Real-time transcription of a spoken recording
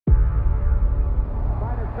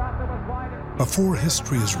Before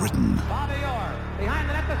history is written,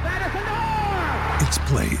 it's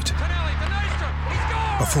played.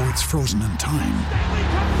 Before it's frozen in time,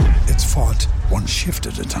 it's fought one shift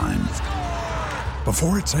at a time.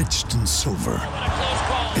 Before it's etched in silver,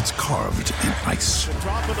 it's carved in ice.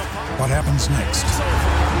 What happens next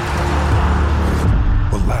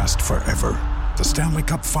will last forever. The Stanley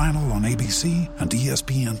Cup Final on ABC and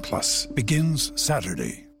ESPN Plus begins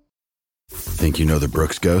Saturday. Think you know the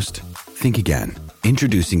Brooks Ghost? Think again.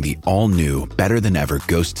 Introducing the all-new, better-than-ever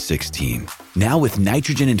Ghost 16. Now with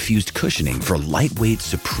nitrogen-infused cushioning for lightweight,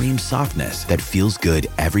 supreme softness that feels good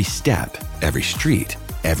every step, every street,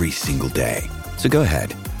 every single day. So go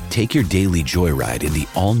ahead, take your daily joyride in the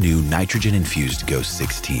all-new nitrogen-infused Ghost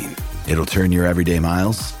 16. It'll turn your everyday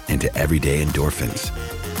miles into everyday endorphins.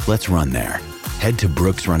 Let's run there. Head to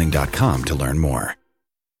brooksrunning.com to learn more.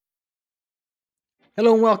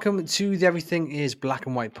 Hello and welcome to the Everything is Black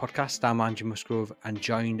and White podcast. I'm Andrew Musgrove and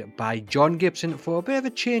joined by John Gibson for a bit of a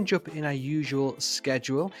change up in our usual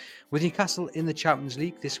schedule. With Newcastle in the Champions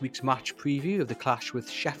League, this week's match preview of the clash with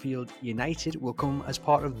Sheffield United will come as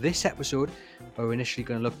part of this episode, where we're initially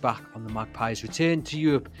going to look back on the Magpies' return to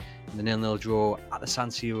Europe and the 0-0 draw at the San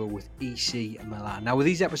Siro with AC Milan. Now with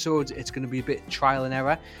these episodes, it's going to be a bit trial and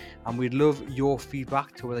error, and we'd love your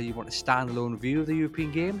feedback to whether you want a standalone view of the European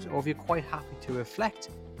games or if you're quite happy to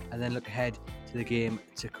reflect and then look ahead to the game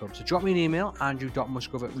to come. So drop me an email,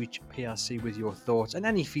 andrew.musgrove@reachplc, with your thoughts and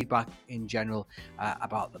any feedback in general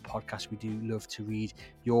about the podcast. We do love to read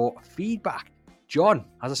your feedback. John,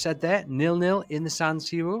 as I said there, 0-0 in the San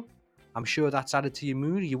Siro. I'm sure that's added to your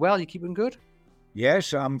mood. Are you well? You keeping good?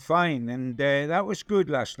 Yes, I'm fine. And that was good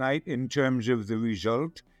last night in terms of the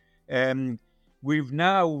result. We've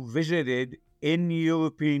now visited in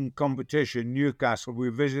European competition, Newcastle. We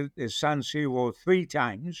visited the San Siro 3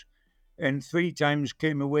 times, and 3 times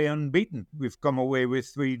came away unbeaten. We've come away with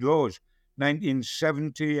 3 draws.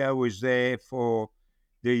 1970, I was there for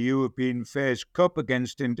the European Fairs Cup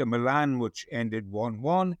against Inter Milan, which ended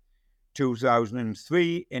 1-1.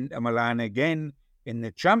 2003, Inter Milan again in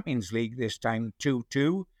the Champions League, this time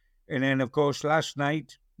 2-2. And then, of course, last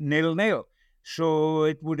night, 0-0. So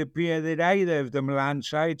it would appear that either of the Milan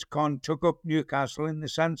sides took up Newcastle in the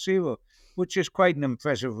San Siro, which is quite an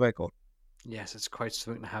impressive record. Yes, it's quite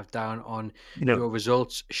something to have down on your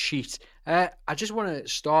results sheet. I just want to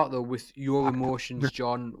start, though, with your emotions,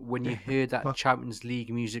 John, when you heard that Champions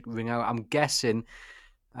League music ring out. I'm guessing,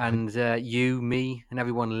 and you, me, and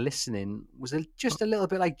everyone listening, was just a little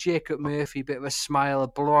bit like Jacob Murphy, a bit of a smile, a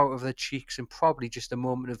blow out of the cheeks, and probably just a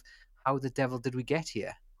moment of how the devil did we get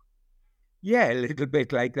here? Yeah, a little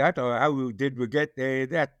bit like that, or how did we get there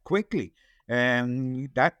that quickly?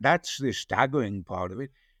 That's the staggering part of it.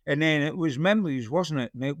 And then it was memories, wasn't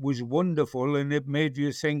it? And it was wonderful, and it made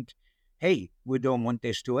you think, hey, we don't want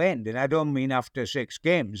this to end. And I don't mean after 6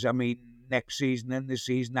 games. I mean next season and the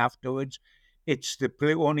season afterwards. It's the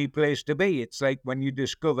only place to be. It's like when you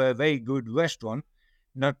discover a very good restaurant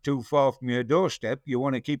not too far from your doorstep, you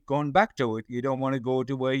want to keep going back to it. You don't want to go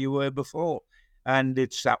to where you were before. And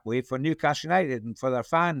it's that way for Newcastle United and for their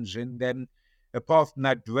fans. And then, apart from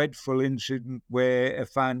that dreadful incident where a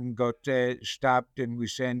fan got stabbed, and we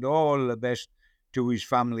send all the best to his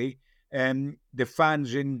family, the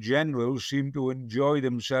fans in general seem to enjoy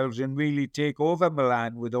themselves and really take over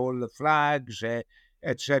Milan with all the flags,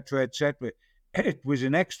 etc., etc. It was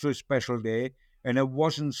an extra special day, and it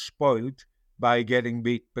wasn't spoilt by getting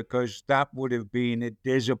beat, because that would have been a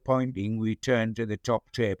disappointing return to the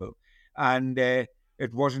top table. And it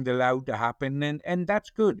wasn't allowed to happen, and that's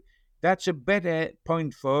good. That's a better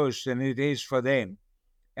point for us than it is for them.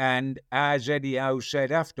 And as Eddie Howe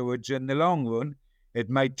said afterwards, in the long run, it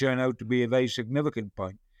might turn out to be a very significant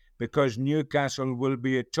point, because Newcastle will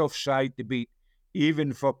be a tough side to beat,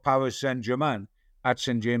 even for Paris Saint-Germain at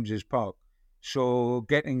St. James's Park. So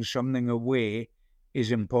getting something away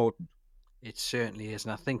is important. It certainly is.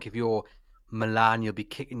 And I think if you're Milan, you'll be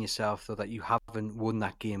kicking yourself, though, that you haven't won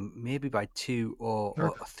that game, maybe by 2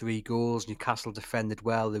 or 3 goals. Newcastle defended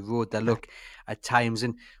well. They rode their luck at times.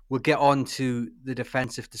 And we'll get on to the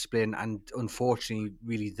defensive display and unfortunately,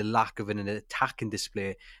 really the lack of an attacking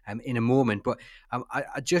display in a moment. But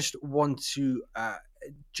I just want to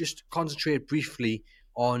just concentrate briefly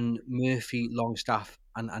on Murphy, Longstaff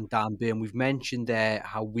and Dan Burn. We've mentioned there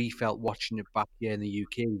how we felt watching it back here in the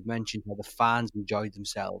UK. We've mentioned how the fans enjoyed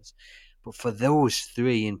themselves. But for those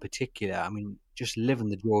 3 in particular, I mean, just living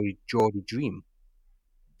the Geordie dream.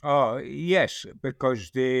 Oh, yes,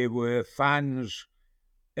 because they were fans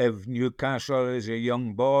of Newcastle as a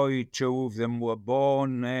young boy. 2 of them were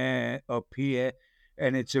born up here,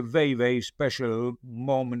 and it's a very, very special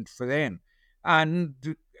moment for them.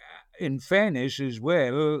 And in fairness as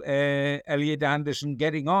well, Elliot Anderson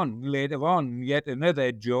getting on later on, yet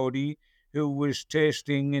another Geordie who was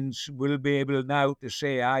tasting and will be able now to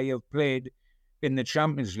say, I have played in the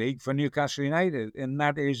Champions League for Newcastle United, and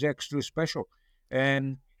that is extra special.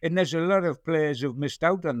 And there's a lot of players who've missed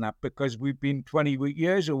out on that because we've been 20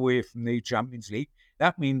 years away from the Champions League.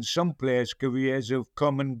 That means some players' careers have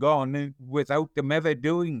come and gone without them ever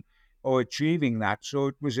doing or achieving that. So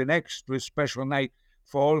it was an extra special night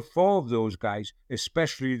for all four of those guys,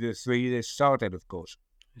 especially the three that started, of course.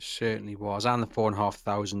 It certainly was. And the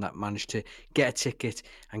 4,500 that managed to get a ticket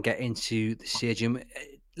and get into the stadium.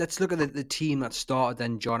 Let's look at the team that started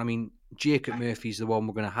then, John. I mean, Jacob Murphy's the one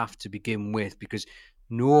we're going to have to begin with because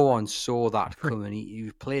no one saw that coming. He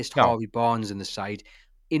replaced Harvey Barnes in the side.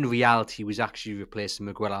 In reality, he was actually replacing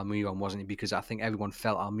Miguel Almiron, wasn't he? Because I think everyone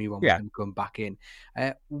felt Almiron was going to come back in.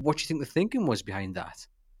 What do you think the thinking was behind that?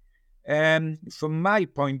 From my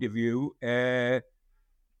point of view,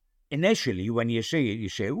 initially when you see it, you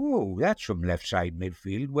say, "Whoa, that's from left side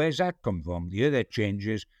midfield. Where's that come from?" The other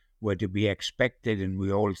changes were to be expected, and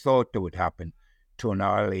we all thought they would happen.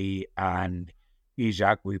 Tonali and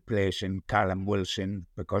Isaac replacing Callum Wilson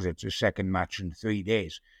because it's a second match in 3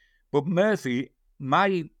 days. But Murphy,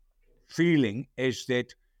 my feeling is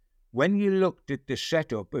that when you looked at the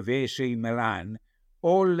setup of AC Milan,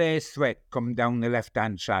 all their threat come down the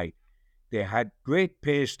left-hand side. They had great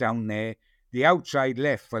pace down there. The outside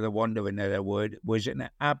left, for the want of another word, was an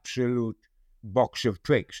absolute box of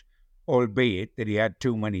tricks, albeit that he had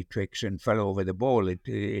too many tricks and fell over the ball at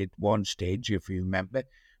one stage, if you remember.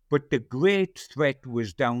 But the great threat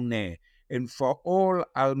was down there. And for all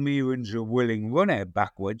Almiron's a willing runner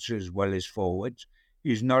backwards as well as forwards,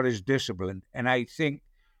 he's not as disciplined. And I think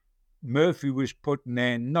Murphy was put in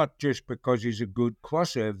there not just because he's a good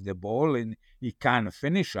crosser of the ball and he can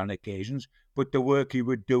finish on occasions, but the work he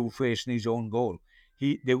would do facing his own goal.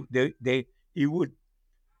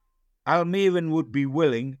 Almiron would be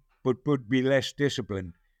willing, but would be less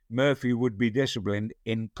disciplined. Murphy would be disciplined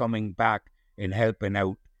in coming back and helping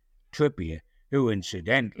out Trippier, who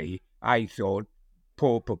incidentally, I thought,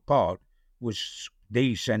 Pope apart, was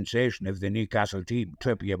the sensation of the Newcastle team.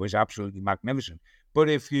 Trippier was absolutely magnificent. But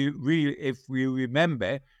if you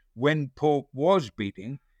remember, when Pope was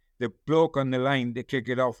beating, the bloke on the line to kick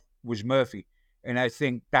it off was Murphy. And I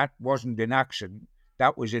think that wasn't an accident.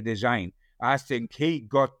 That was a design. I think he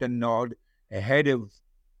got the nod ahead of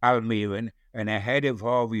Almiron and ahead of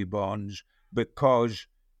Harvey Barnes because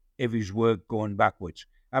of his work going backwards.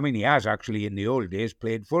 I mean, he has actually in the old days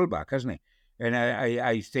played fullback, hasn't he? And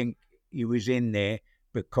I think he was in there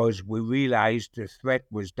because we realised the threat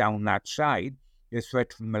was down that side, the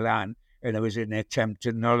threat from Milan, and it was an attempt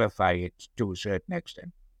to nullify it to a certain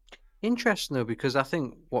extent. Interesting, though, because I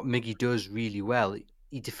think what Miggy does really well,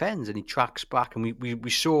 he defends and he tracks back. And we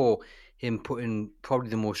saw him put in probably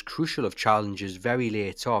the most crucial of challenges very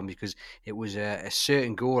late on because it was a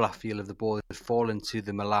certain goal, I feel, of the ball that had fallen to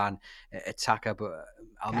the Milan attacker, but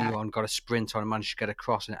Almiron got a sprint on and managed to get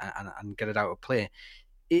across and get it out of play.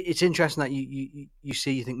 It's interesting that you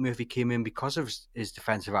think Murphy came in because of his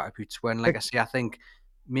defensive attributes when, like I say, I think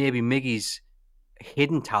maybe Miggy's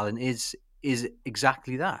hidden talent is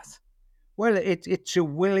exactly that. Well, it's a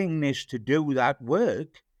willingness to do that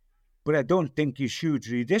work, but I don't think he's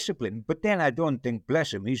hugely disciplined. But then I don't think,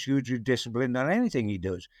 bless him, he's hugely disciplined on anything he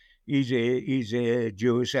does. He's a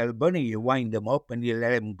Duracell bunny. You wind him up and you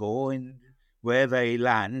let him go, and wherever he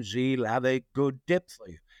lands, he'll have a good dip for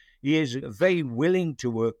you. He is very willing to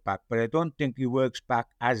work back, but I don't think he works back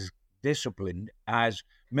as disciplined as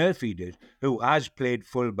Murphy did, who has played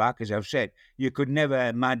fullback, as I've said. You could never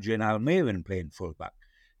imagine Almiron playing fullback.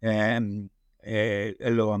 Although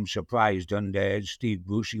I'm surprised under Steve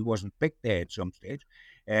Bruce he wasn't picked there at some stage,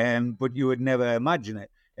 but you would never imagine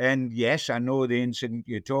it. And yes, I know the incident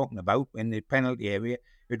you're talking about in the penalty area.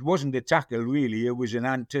 It wasn't a tackle really, it was an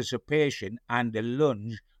anticipation and a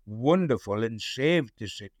lunge, wonderful, and saved the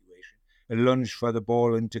situation. A lunge for the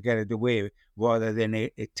ball and to get it away rather than a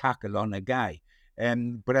tackle on a guy.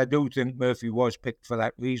 But I do think Murphy was picked for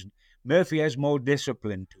that reason. Murphy has more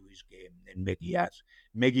discipline to his game than Miggy has.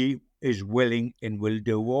 Miggy is willing and will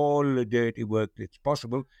do all the dirty work that's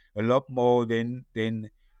possible, a lot more than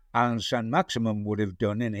Alan Saint-Maximin would have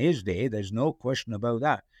done in his day. There's no question about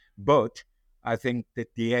that. But I think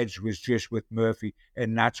that the edge was just with Murphy,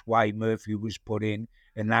 and that's why Murphy was put in,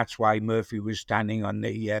 and that's why Murphy was standing on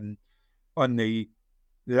the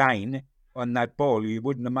line on that ball. You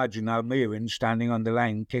wouldn't imagine Almiron standing on the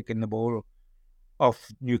line kicking the ball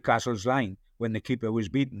off Newcastle's line when the keeper was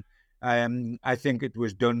beaten. I think it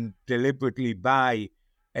was done deliberately by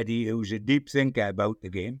Eddie, who's a deep thinker about the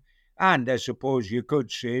game. And I suppose you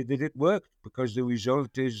could say that it worked because the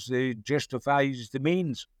result justifies the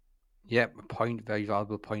means. Yep, a point, very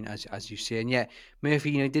valuable point, as you say. And yeah,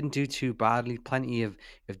 Murphy, didn't do too badly. Plenty of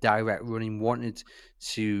direct running, wanted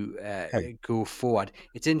to Hey, go forward.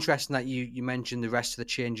 It's interesting that you mentioned the rest of the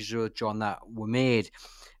changes, John, that were made.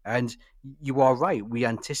 And you are right. We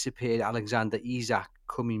anticipated Alexander Isak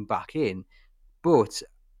coming back in. But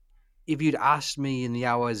if you'd asked me in the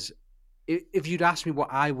hours, if you'd asked me what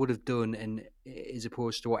I would have done, and as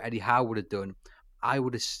opposed to what Eddie Howe would have done, I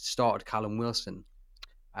would have started Callum Wilson.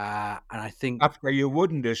 And I think, after you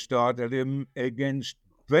wouldn't have started him against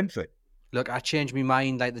Brentford. look, I changed my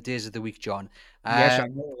mind like the days of the week, John. Yes, I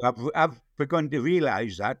know. I've begun to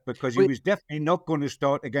realise that because he But was definitely not going to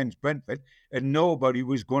start against Brentford, and nobody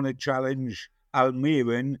was going to challenge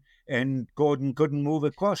Almiron, and Gordon couldn't move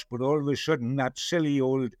across. But all of a sudden, that silly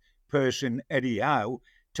old person, Eddie Howe,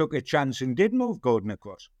 took a chance and did move Gordon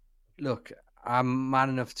across. look, I'm man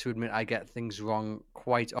enough to admit I get things wrong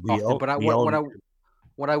quite We often. all, But we all,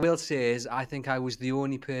 what I will say is I think I was the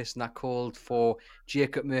only person that called for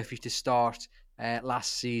Jacob Murphy to start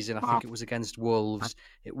last season. I think it was against Wolves.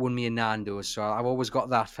 It won me a Nando's, so I've always got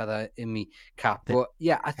that feather in me cap. But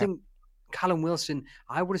yeah, I think Callum Wilson,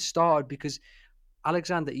 I would have started because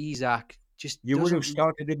Alexander Isak just you would have doesn't.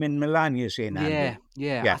 started him in Milan, you're saying, Andy.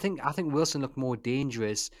 Yeah. Yeah, I think Wilson looked more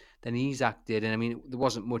dangerous than Isak did, and I mean there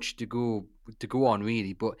wasn't much to go on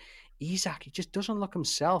really. But Isak, he just doesn't look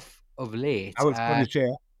himself of late. I was going to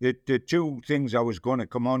say the two things I was going to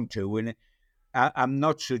come on to, and I'm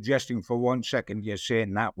not suggesting for 1 second you're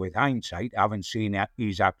saying that with hindsight. I haven't seen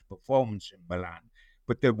Isak's performance in Milan.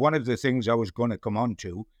 But one of the things I was going to come on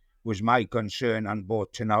to was my concern on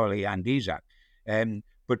both Tonali and Isak.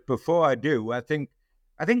 But before I do, I think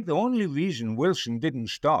the only reason Wilson didn't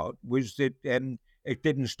start was that it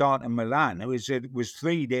didn't start in Milan. It was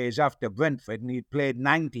 3 days after Brentford, and he played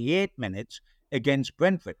 98 minutes against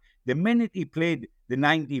Brentford. The minute he played the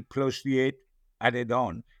 90 plus the 8 added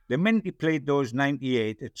on, the minute he played those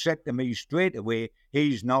 98, it said to me straight away,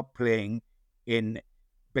 he's not playing in,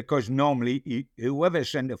 because normally whoever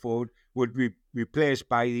centre forward would be replaced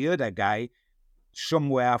by the other guy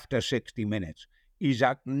somewhere after 60 minutes.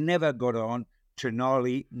 Isak never got on,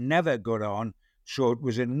 Tonali never got on, so it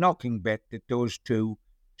was a knocking bet that those two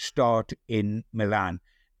start in Milan,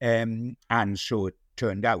 and so it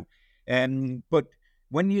turned out. But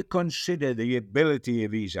when you consider the ability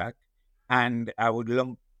of Isak, and I would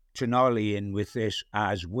lump Tonali in with this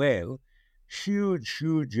as well,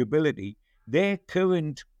 huge ability. Their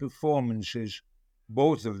current performances,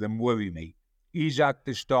 both of them worry me. Isak,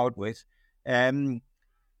 to start with,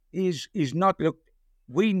 is not, look,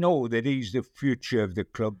 we know that he's the future of the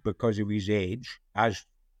club because of his age, as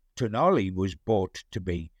Tonali was bought to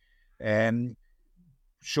be.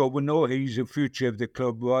 So we know he's the future of the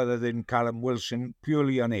club rather than Callum Wilson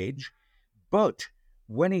purely on age. But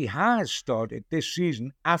when he has started this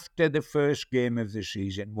season, after the first game of the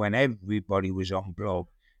season, when everybody was on block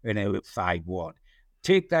and it was 5-1,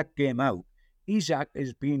 take that game out, Isak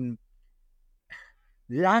has been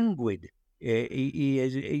languid.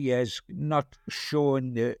 He has not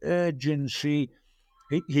shown the urgency.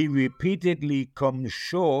 He repeatedly comes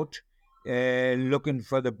short, looking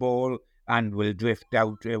for the ball, and will drift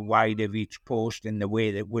out wide of each post in the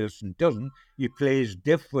way that Wilson doesn't. He plays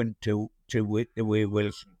different to the way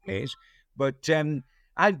Wilson plays. But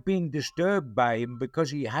I've been disturbed by him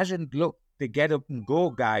because he hasn't looked the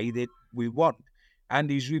get-up-and-go guy that we want. And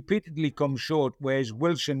he's repeatedly come short, whereas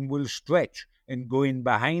Wilson will stretch and go in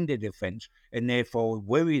behind the defence and therefore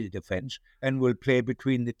worry the defence and will play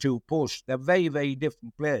between the two posts. They're very, very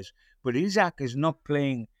different players. But Isak is not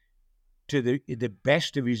playing to the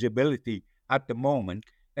best of his ability at the moment,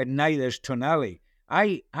 and neither is Tonali.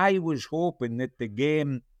 I was hoping that the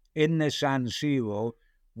game in the San Siro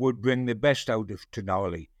would bring the best out of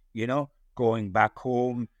Tonali. Going back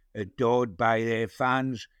home, adored by their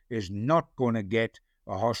fans, is not going to get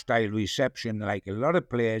a hostile reception like a lot of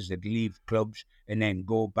players that leave clubs and then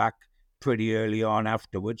go back pretty early on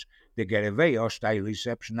afterwards. They get a very hostile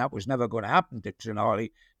reception. That was never going to happen to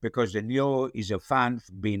Tonali because they know he's a fan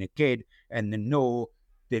from being a kid, and they know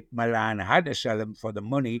that Milan had to sell him for the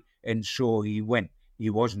money, and so he went. He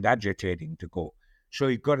wasn't agitating to go. So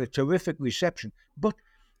he got a terrific reception. But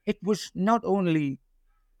it was not only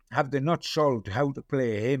have they not solved how to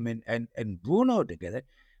play him and Bruno together,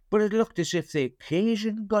 but it looked as if the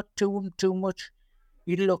occasion got to him too much.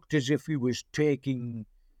 It looked as if he was taking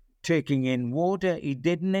in water. He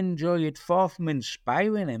didn't enjoy it. Far from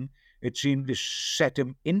inspiring him, it seemed to set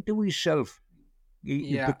him into himself. You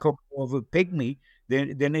Yeah. become more of a pygmy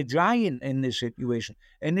than a giant in this situation.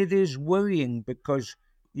 And it is worrying because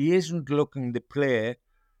he isn't looking the player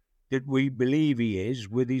that we believe he is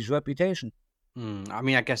with his reputation. I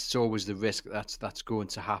mean, I guess it's always the risk that's going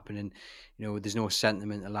to happen, and there's no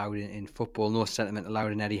sentiment allowed in football, no sentiment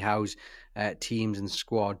allowed in Eddie Howe's teams and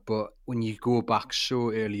squad. But when you go back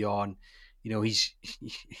so early on, he's.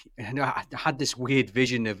 I had this weird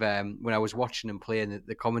vision of when I was watching him play, and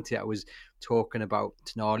the commentator was talking about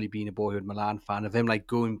Tonali being a boyhood Milan fan, of him like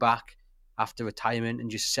going back after retirement and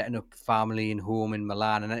just setting up family and home in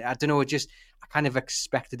Milan. And I don't know, I kind of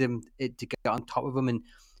expected him to get on top of him, and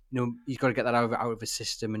he's got to get that out of his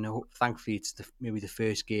system. And thankfully, it's maybe the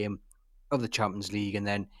first game of the Champions League, and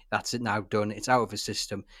then that's it now done. It's out of his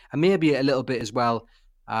system, and maybe a little bit as well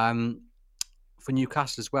for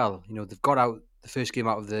Newcastle as well. They've got out the first game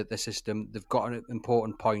out of the system. They've got an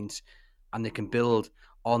important point, and they can build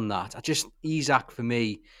on that. Isak for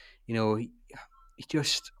me, he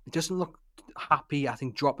doesn't look happy. I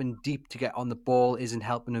think dropping deep to get on the ball isn't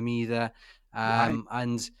helping him either.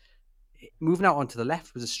 And moving out onto the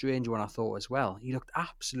left was a strange one, I thought, as well. He looked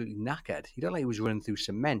absolutely knackered. He looked like he was running through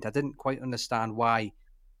cement. I didn't quite understand why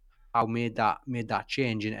Howe made that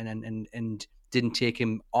change and didn't take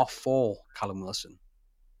him off for Callum Wilson.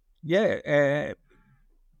 Yeah,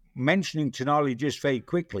 mentioning Tonali just very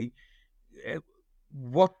quickly,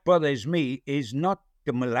 what bothers me is not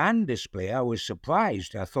the Milan display. I was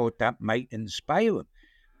surprised. I thought that might inspire him.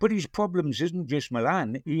 But his problems isn't just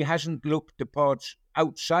Milan. He hasn't looked the parts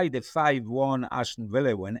outside of 5-1 Aston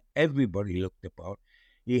Villa when everybody looked the part.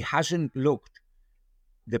 He hasn't looked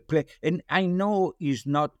the play. And I know he's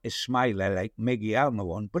not a smiler like Miggy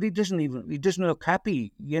Almiron, but he doesn't look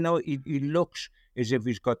happy. He looks as if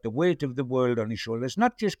he's got the weight of the world on his shoulders,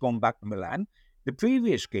 not just going back to Milan, the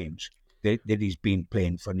previous games that he's been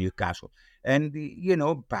playing for Newcastle. And,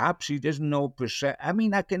 perhaps he doesn't know. I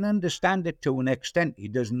mean, I can understand it to an extent. He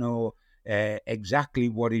doesn't know exactly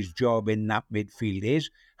what his job in that midfield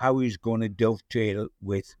is, how he's going to dovetail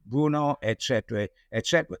with Bruno, etc.,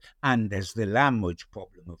 etc. And there's the language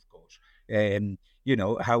problem, of course.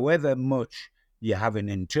 However much you have an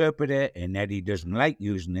interpreter, and Eddie doesn't like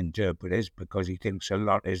using interpreters because he thinks a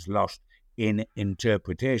lot is lost in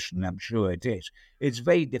interpretation. I'm sure it is. It's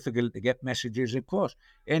very difficult to get messages across.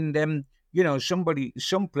 And,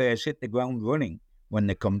 some players hit the ground running when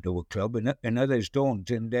they come to a club and others don't.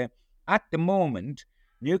 And at the moment,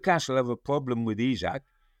 Newcastle have a problem with Isak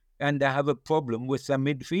and they have a problem with their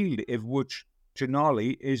midfield, of which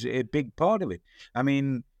Tonali is a big part of it. I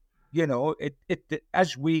mean,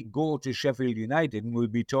 as we go to Sheffield United, and we'll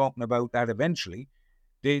be talking about that eventually,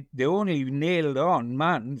 the only nailed-on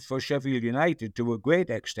man for Sheffield United to a great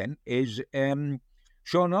extent is Sean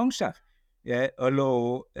Longstaff.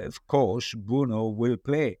 Although, of course, Bruno will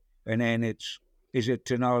play. And then is it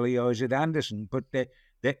Tonali or is it Anderson? But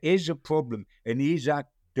there is a problem. And Isak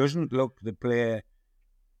doesn't look the player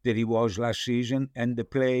that he was last season and the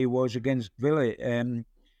player he was against Villa.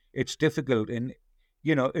 It's difficult. And,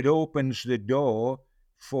 it opens the door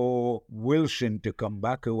for Wilson to come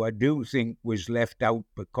back, who I do think was left out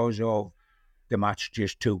because of the match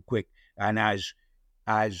just too quick. And as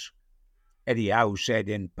Eddie Howe said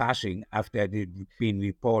in passing after it had been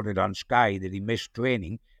reported on Sky that he missed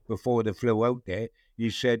training before they flew out there, he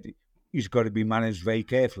said he's got to be managed very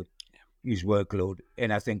carefully, his workload,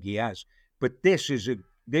 and I think he has. But this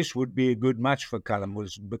would be a good match for Callum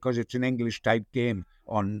Wilson because it's an English-type game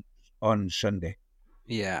on Sunday.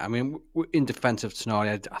 Yeah, I mean, in defence of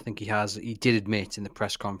Tonali, I think he did admit in the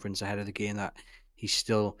press conference ahead of the game that he's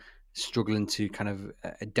still struggling to kind of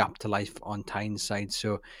adapt to life on Tyneside.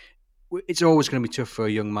 So it's always going to be tough for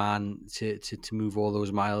a young man to move all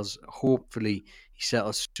those miles. Hopefully he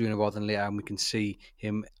settles sooner rather than later and we can see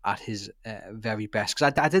him at his very best.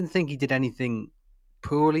 Because I didn't think he did anything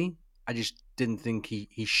poorly. I just didn't think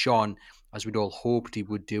he shone as we'd all hoped he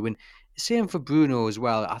would do. And same for Bruno as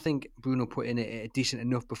well. I think Bruno put in a decent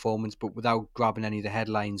enough performance, but without grabbing any of the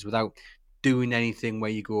headlines, without doing anything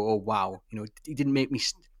where you go, oh, wow. He didn't make me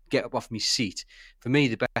get up off my seat. For me,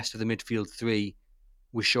 the best of the midfield three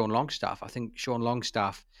was Sean Longstaff. I think Sean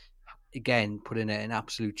Longstaff, again, put in an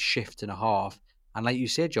absolute shift and a half. And like you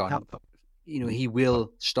said, John, he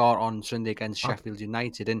will start on Sunday against Sheffield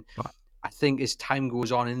United. And I think as time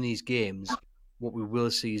goes on in these games, what we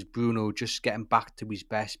will see is Bruno just getting back to his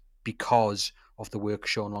best because of the work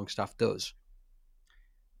Sean Longstaff does.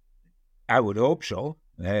 I would hope so.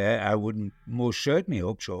 I would most certainly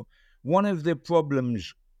hope so. One of the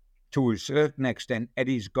problems, to a certain extent,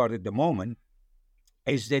 Eddie's got at the moment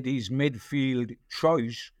is that his midfield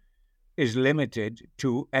choice is limited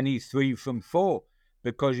to any 3 from 4.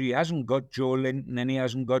 because he hasn't got Joe Linton and he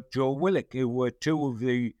hasn't got Joe Willock, who were two of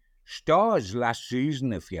the stars last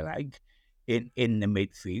season, if you like, in the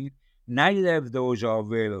midfield. Neither of those are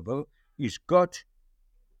available. He's got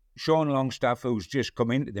Sean Longstaff, who's just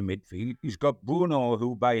come into the midfield. He's got Bruno,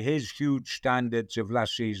 who by his huge standards of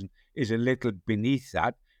last season is a little beneath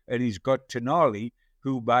that. And he's got Tonali,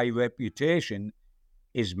 who by reputation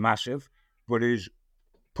is massive, but is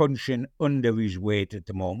punching under his weight at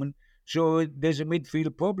the moment. So there's a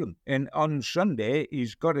midfield problem. And on Sunday,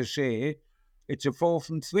 he's got to say it's a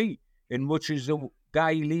 4-3, in which is the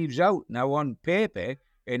guy he leaves out. Now, on paper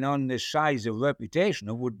and on the size of reputation,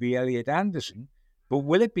 it would be Elliot Anderson. But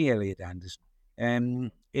will it be Elliot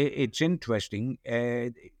Anderson? It's interesting.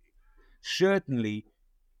 Certainly,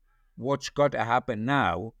 what's got to happen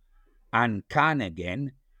now, and can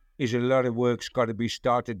again, is a lot of work's got to be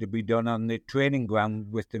started to be done on the training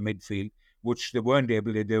ground with the midfield, which they weren't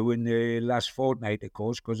able to do in the last fortnight, of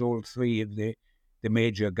course, because all three of the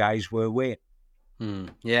major guys were away.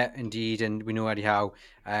 Yeah, indeed, and we know Eddie Howe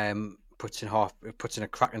puts in a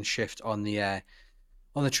cracking shift on the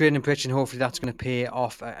training pitch, and hopefully that's going to pay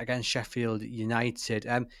off against Sheffield United.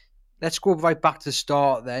 Let's go right back to the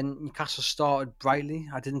start then. Newcastle started brightly.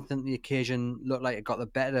 I didn't think the occasion looked like it got the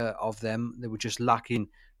better of them. They were just lacking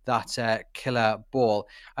that killer ball.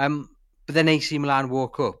 But then AC Milan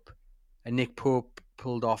woke up and Nick Pope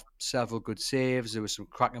pulled off several good saves. There were some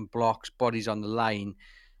cracking blocks, bodies on the line.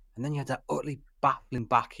 And then you had that utterly baffling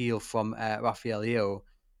back heel from Rafael Leao.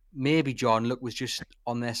 Maybe, John, luck was just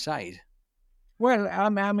on their side. Well,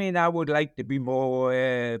 I mean, I would like to be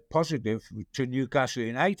more positive to Newcastle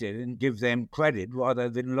United and give them credit rather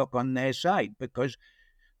than look on their side, because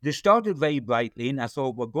they started very brightly, and I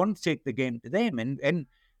thought we're going to take the game to them,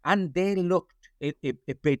 and they looked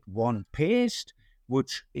a bit one-paced,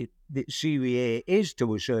 which the Serie A is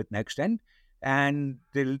to a certain extent, and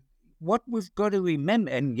what we've got to remember,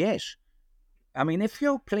 and yes, I mean, if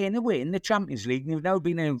you're playing away in the Champions League, and you've now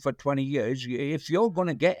been in for 20 years, if you're going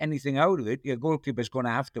to get anything out of it, your goalkeeper's going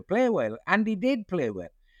to have to play well. And he did play well.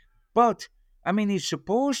 But, I mean, he's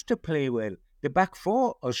supposed to play well. The back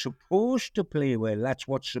four are supposed to play well. That's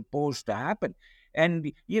what's supposed to happen.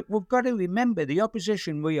 And we've got to remember the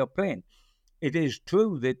opposition we are playing. It is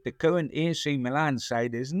true that the current AC Milan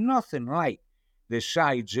side is nothing like the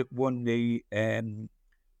sides that won the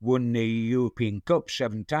European Cup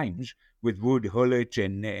 7 times, with Wood Hullet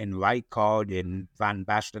and Rijkaard and Van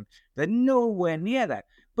Basten. They're nowhere near that.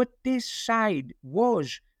 But this side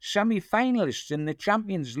was semi-finalists in the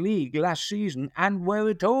Champions League last season and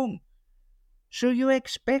were at home. So you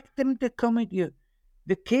expect them to come at you.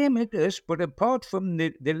 They came at us, but apart from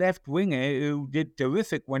the left winger, who did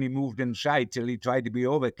terrific when he moved inside till he tried to be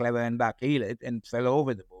over clever and back-heel it and fell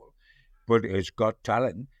over the ball, but has got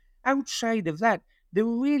talent, outside of that, they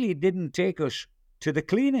really didn't take us to the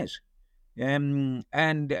cleaners. I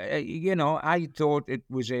thought it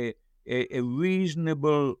was a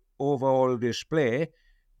reasonable overall display,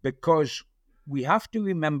 because we have to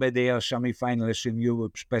remember they are semi-finalists in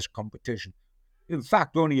Europe's best competition. In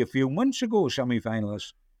fact, only a few months ago,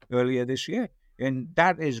 semi-finalists earlier this year. And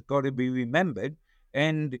that has got to be remembered.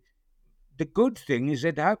 And the good thing is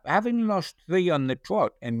that having lost 3 on the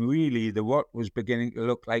trot, and really the rot was beginning to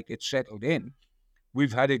look like it settled in,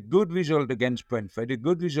 we've had a good result against Brentford, a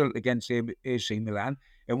good result against AC Milan,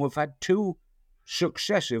 and we've had 2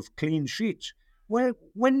 successive clean sheets. Well,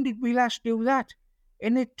 when did we last do that?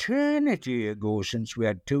 An eternity ago since we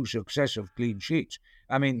had 2 successive clean sheets.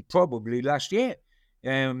 I mean, probably last year.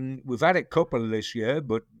 We've had a couple this year,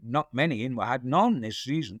 but not many, and we had none this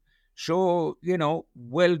season. So,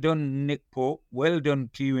 well done Nick Pope, well done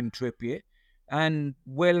Kieran Trippier, and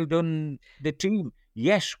well done the team.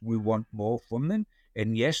 Yes, we want more from them,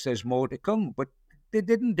 and yes, there's more to come, but they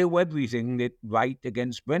didn't do everything right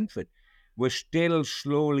against Brentford. We're still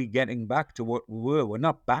slowly getting back to what we were. We're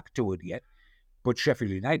not back to it yet, but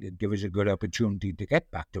Sheffield United give us a good opportunity to get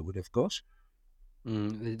back to it, of course.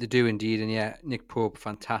 They do indeed, and yeah, Nick Pope,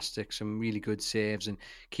 fantastic, some really good saves, and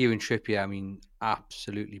Kieran Trippier, I mean,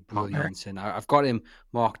 absolutely brilliant. And I've got him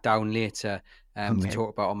marked down later to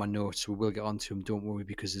talk about on my notes, so we'll get on to him, don't worry,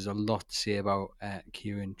 because there's a lot to say about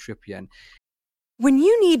Kieran Trippier. And when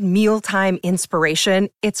you need mealtime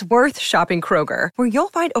inspiration, it's worth shopping Kroger, where you'll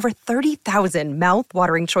find over 30,000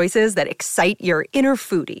 mouth-watering choices that excite your inner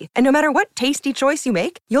foodie. And no matter what tasty choice you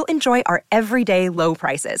make, you'll enjoy our everyday low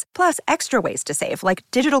prices, plus extra ways to save, like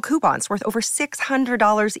digital coupons worth over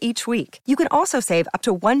 $600 each week. You can also save up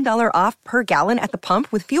to $1 off per gallon at the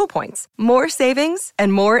pump with fuel points. More savings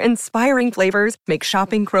and more inspiring flavors make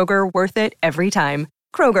shopping Kroger worth it every time.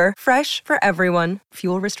 Kroger, fresh for everyone.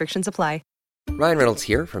 Fuel restrictions apply. Ryan Reynolds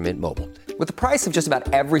here from Mint Mobile. With the price of just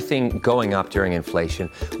about everything going up during inflation,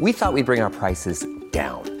 we thought we'd bring our prices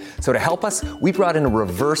down. So to help us, we brought in a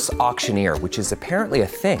reverse auctioneer, which is apparently a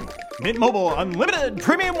thing. Mint Mobile Unlimited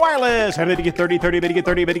Premium Wireless. How to get 30, 30, bit to get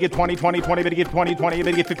 30, bit to get 20, 20, 20, bit to get 20, 20,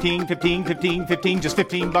 bit to get 15, 15, 15, 15, just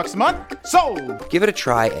 $15 a month? Sold! Give it a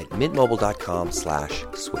try at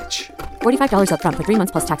mintmobile.com/switch. $45 up front for 3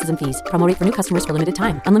 months plus taxes and fees. Promo rate for new customers for limited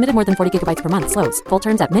time. Unlimited more than 40 gigabytes per month. Slows full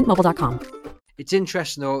terms at mintmobile.com. It's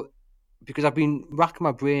interesting though, because I've been racking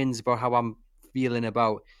my brains about how I'm feeling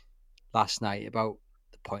about last night, about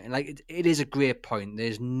the point. And like it is a great point.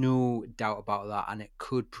 There's no doubt about that, and it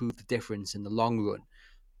could prove the difference in the long run.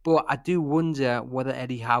 But I do wonder whether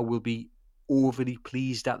Eddie Howe will be overly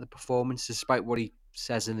pleased at the performance, despite what he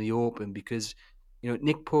says in the open, because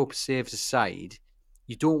Nick Pope saves aside,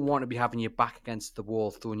 you don't want to be having your back against the wall,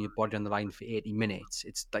 throwing your body on the line for 80 minutes.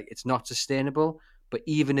 It's not sustainable. But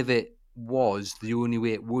even if it was, the only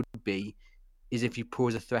way it would be is if you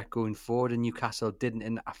pose a threat going forward, and Newcastle didn't.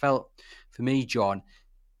 And I felt, for me, John,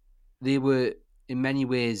 they were in many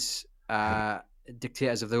ways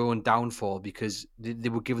dictators of their own downfall, because they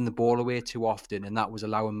were giving the ball away too often, and that was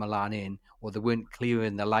allowing Milan in, or they weren't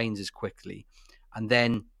clearing the lines as quickly. And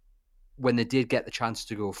then when they did get the chance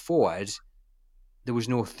to go forward, there was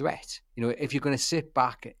no threat. If you're going to sit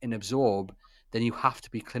back and absorb, then you have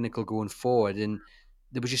to be clinical going forward. And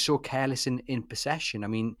they were just so careless in possession. I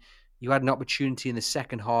mean, you had an opportunity in the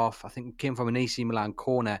second half. I think it came from an AC Milan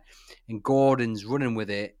corner, and Gordon's running with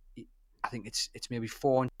it. I think it's maybe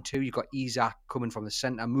 4-2. You've got Isak coming from the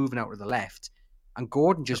centre, moving out to the left, and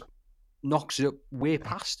Gordon just knocks it up way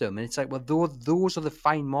past him. And it's like, well, those are the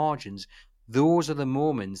fine margins. Those are the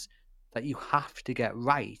moments that you have to get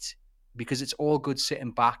right, because it's all good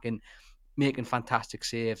sitting back and making fantastic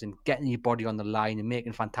saves and getting your body on the line and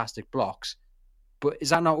making fantastic blocks. But is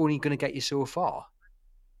that not only going to get you so far?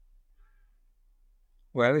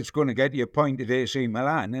 Well, it's going to get you a point at AC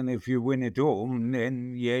Milan, and if you win at home,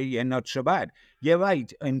 then you're not so bad. You're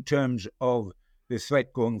right in terms of the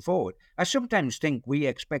threat going forward. I sometimes think we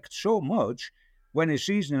expect so much when a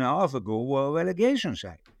season and a half ago we're a relegation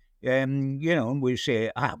side. We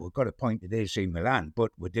say, we've got a point at AC Milan,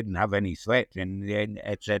 but we didn't have any threat, and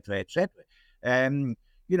et cetera, et cetera.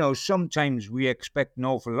 Sometimes we expect an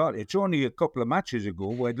awful lot. It's only a couple of matches ago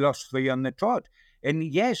we'd lost 3 on the trot. And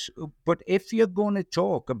yes, but if you're going to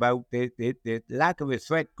talk about the lack of a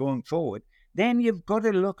threat going forward, then you've got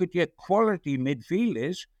to look at your quality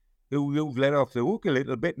midfielders, who you've let off the hook a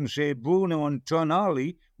little bit, and say, Bruno and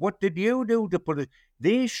Tonali, what did you do to put it?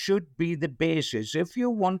 They should be the basis. If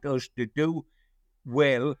you want us to do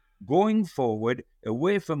well going forward,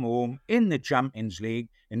 away from home, in the Champions League,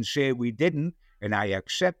 and say we didn't, and I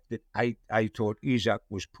accept that I thought Isak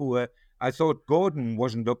was poor. I thought Gordon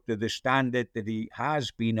wasn't up to the standard that he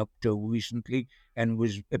has been up to recently, and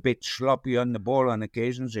was a bit sloppy on the ball on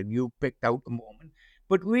occasions, and you picked out a moment.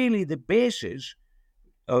 But really the basis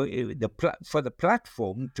for the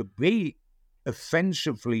platform to be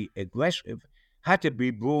offensively aggressive had to be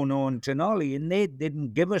Bruno and Tonali, and they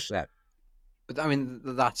didn't give us that. But I mean,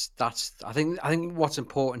 that's. I think what's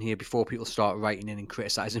important here, before people start writing in and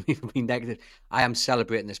criticising me for being negative, I am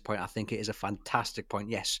celebrating this point. I think it is a fantastic point.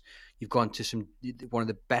 Yes, you've gone to one of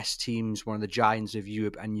the best teams, one of the giants of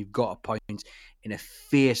Europe, and you've got a point in a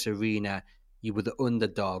fierce arena. You were the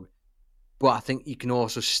underdog, but I think you can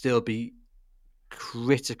also still be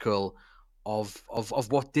critical of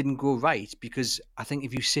what didn't go right, because I think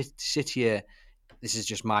if you sit here, this is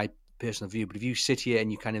just my personal view, but if you sit here and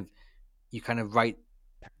you kind of write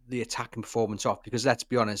the attacking performance off, because let's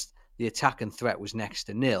be honest, the attacking threat was next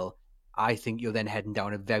to nil, I think you're then heading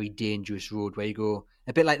down a very dangerous road where you go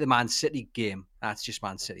a bit like the Man City game. That's just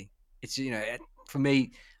Man City. It's, for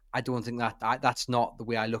me, I don't think that's not the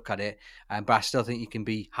way I look at it. But I still think you can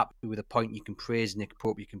be happy with a point. You can praise Nick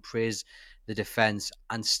Pope, you can praise the defence,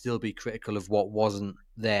 and still be critical of what wasn't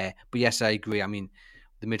there. But yes, I agree. I mean,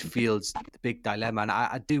 the midfield's the big dilemma, and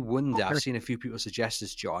I do wonder. I've seen a few people suggest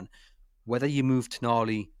this, John, whether you move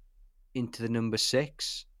Tonali into the number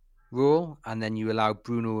 6 role and then you allow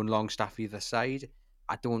Bruno and Longstaff either side.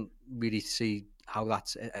 I don't really see how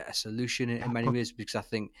that's a solution in many ways, because I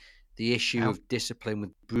think the issue of discipline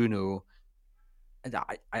with Bruno,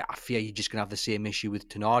 I fear you're just going to have the same issue with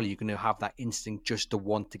Tonali. You're going to have that instinct just to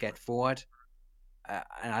want to get forward. And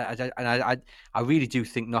I really do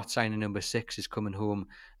think not signing number 6 is coming home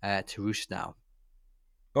to roost now.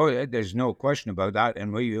 Oh, yeah, there's no question about that.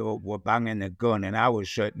 And we were banging the gun, and I was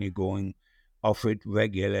certainly going off it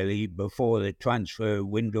regularly before the transfer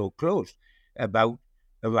window closed about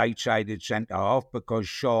a right-sided centre-half, because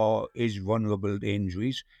Shaw is vulnerable to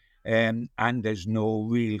injuries. and there's no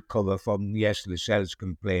real cover for them. Yes, Lascelles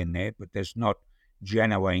can play in there, but there's not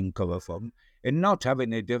genuine cover for them. And not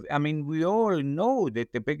having I mean, we all know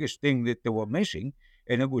that the biggest thing that they were missing,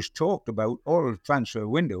 and it was talked about all transfer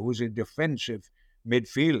window, was a defensive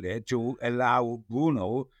midfielder to allow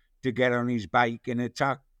Bruno to get on his bike and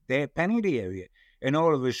attack their penalty area. And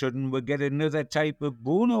all of a sudden, we get another type of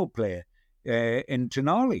Bruno player in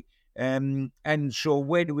Tonali. And so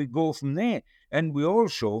where do we go from there? And we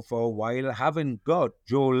also, for a while, haven't got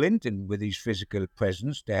Joe Linton with his physical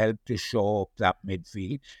presence to help to show up that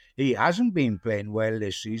midfield. He hasn't been playing well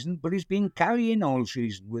this season, but he's been carrying all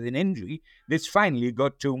season with an injury that's finally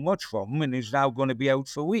got too much for him and is now going to be out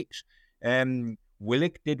for weeks.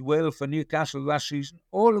 Willock did well for Newcastle last season.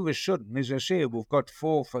 All of a sudden, as I say, we've got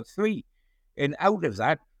 4 for 3. And out of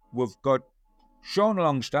that, we've got Sean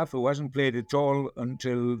Longstaff, who hasn't played at all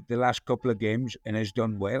until the last couple of games and has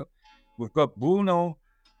done well. We've got Bruno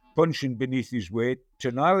punching beneath his weight,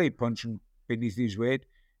 Tonali punching beneath his weight,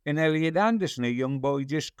 and Elliot Anderson, a young boy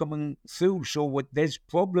just coming through. So there's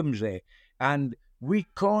problems there. And we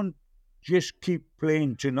can't just keep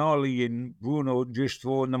playing Tonali and Bruno, just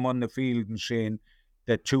throwing them on the field and saying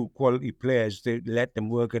they're two quality players, to let them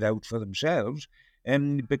work it out for themselves.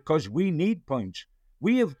 And because we need points.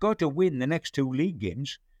 We have got to win the next 2 league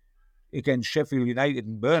games against Sheffield United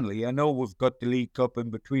and Burnley. I know we've got the League Cup in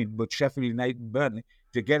between, but Sheffield United and Burnley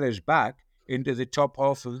to get us back into the top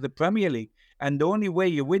half of the Premier League. And the only way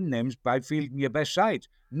you win them is by fielding your best sides,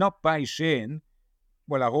 not by saying,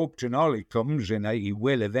 well, I hope Tonali comes, and he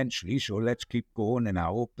will eventually, so let's keep going, and I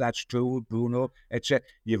hope that's true with Bruno, etc.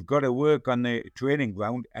 You've got to work on the training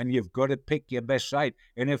ground, and you've got to pick your best side.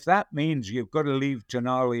 And if that means you've got to leave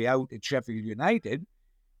Tonali out at Sheffield United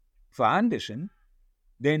for Anderson,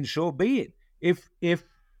 then so be it. If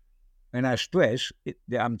and I stress,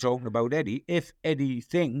 I'm talking about Eddie, if Eddie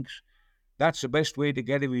thinks that's the best way to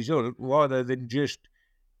get a result, rather than just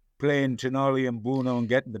playing Tonali and Bruno and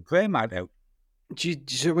getting the prayer mat out. Do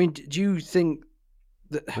you think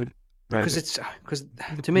that, because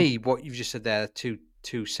to me, what you've just said there are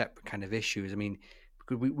two separate kind of issues. I mean,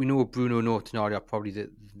 we know Bruno and Tonali are probably the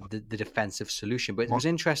defensive solution, but it was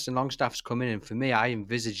interesting. Longstaff's come in, and for me, I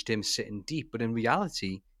envisaged him sitting deep, but in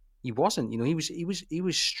reality, he wasn't. You know, he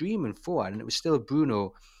was streaming forward, and it was still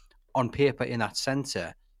Bruno on paper in that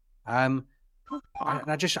centre. And I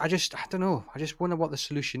don't know. I just wonder what the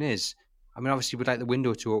solution is. I mean, obviously, we'd like the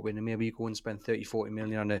window to open and maybe you go and spend 30, 40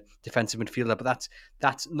 million on a defensive midfielder, but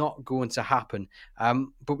that's not going to happen.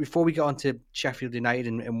 But before we get on to Sheffield United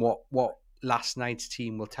and what last night's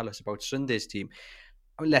team will tell us about Sunday's team,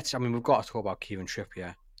 we've got to talk about Kieran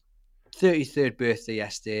Trippier. 33rd birthday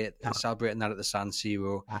yesterday, celebrating that at the San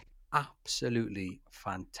Siro. Absolutely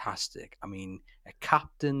fantastic. I mean, a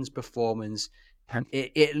captain's performance.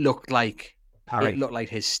 It looked like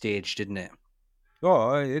his stage, didn't it?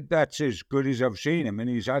 Oh, that's as good as I've seen him, and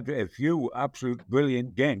he's had a few absolute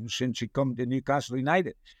brilliant games since he come to Newcastle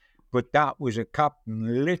United. But that was a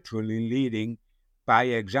captain literally leading by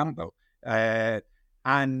example,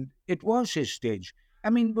 and it was his stage.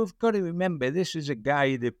 I mean, we've got to remember, this is a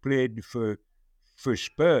guy that played for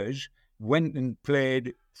Spurs, went and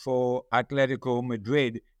played for Atletico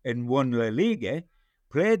Madrid and won La Liga,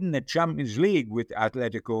 played in the Champions League with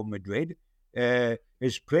Atletico Madrid,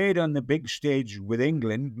 has played on the big stage with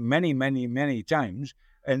England many, many, many times,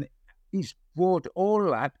 and he's brought all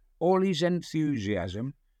that, all his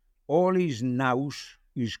enthusiasm, all his nous,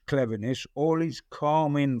 his cleverness, all his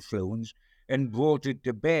calm influence, and brought it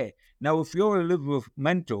to bear. Now, if you're a Liverpool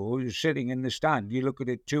mentor who's sitting in the stand, you look at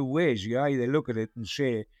it 2 ways. You either look at it and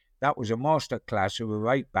say, that was a masterclass of a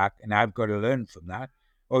right back, and I've got to learn from that,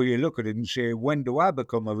 or you look at it and say, when do I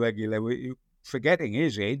become a regular? Forgetting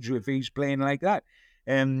his age if he's playing like that.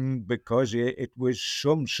 Because it was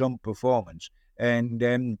some performance, and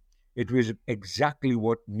it was exactly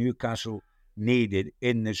what Newcastle needed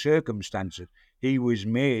in the circumstances. He was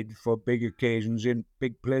made for big occasions in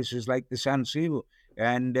big places like the San Siro,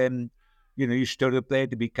 and he stood up there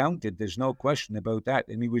to be counted. There's no question about that,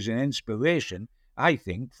 and he was an inspiration, I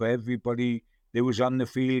think, for everybody that was on the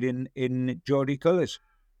field in Geordie colours.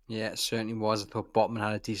 Yeah, it certainly was. I thought Botman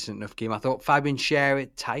had a decent enough game. I thought Fabian Schär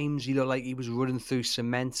at times, he looked like he was running through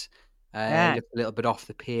cement. He looked a little bit off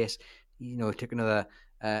the pace. He took another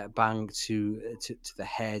bang to the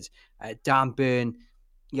head. Dan Burn,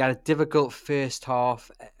 he had a difficult first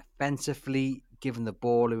half offensively, given the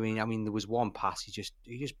ball. I mean, there was one pass he just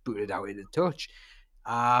booted out in a touch.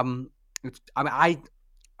 I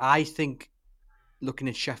think looking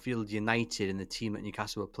at Sheffield United and the team that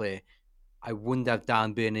Newcastle will play, I wonder if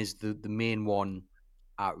Dan Burn is the main one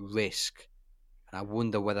at risk. and I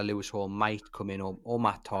wonder whether Lewis Hall might come in or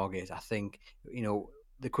Matt Target. I think,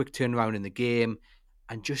 the quick turnaround in the game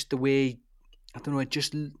and just the way, I don't know, it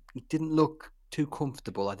didn't look too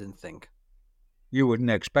comfortable, I didn't think. You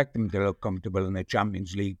wouldn't expect him to look comfortable in the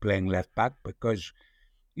Champions League playing left back because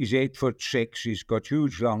he's 8'6", he's got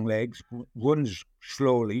huge long legs, runs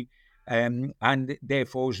slowly, and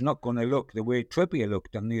therefore is not going to look the way Trippier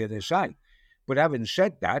looked on the other side. But having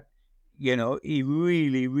said that, he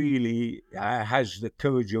really, really has the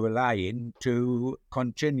courage of a lion to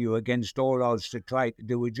continue against all odds to try to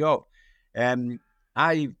do a job.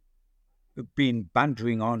 I've been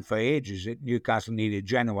bantering on for ages that Newcastle need a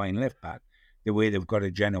genuine left back, the way they've got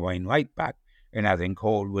a genuine right back, and I think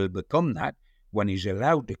Hall will become that when he's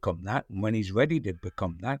allowed to become that and when he's ready to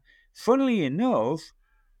become that. Funnily enough,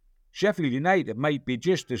 Sheffield United might be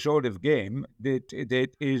just the sort of game that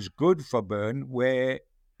is good for Byrne, where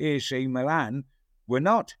AC Milan were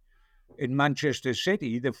not. In Manchester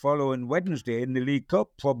City, the following Wednesday in the League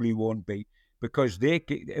Cup probably won't be, because they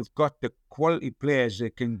have got the quality players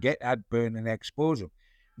that can get at Byrne and expose them.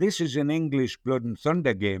 This is an English blood and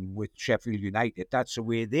thunder game with Sheffield United. That's the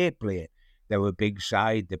way they play. They're a big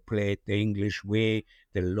side. They play it the English way.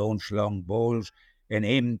 They launch long balls. And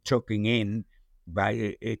him tucking in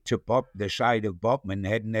to Bob, the side of Botman,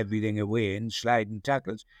 heading everything away and sliding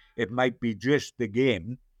tackles. It might be just the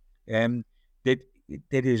game that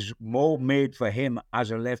is more made for him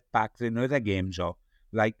as a left back than other games are,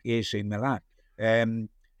 like AC Milan.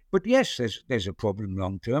 But yes, there's a problem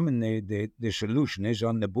long term, and the solution is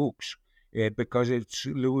on the books because it's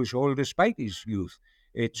Lewis Hall despite his youth.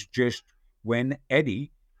 It's just when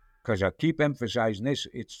Eddie, because I keep emphasising this,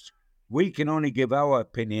 we can only give our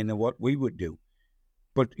opinion of what we would do,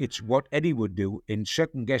 but it's what Eddie would do. In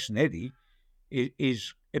second guessing Eddie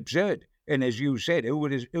is absurd. And as you said,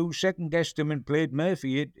 who second guessed him and played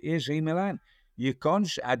Murphy at AC Milan? You can't.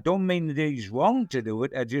 I don't mean that he's wrong to do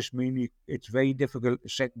it. I just mean it's very difficult to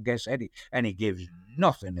second guess Eddie, and he gives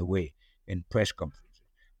nothing away in press conferences.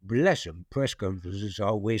 Bless him, press conferences are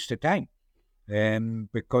a waste of time,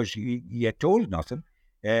 because you're told nothing.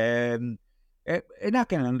 And I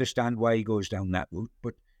can understand why he goes down that route,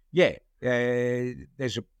 but yeah,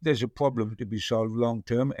 there's a problem to be solved long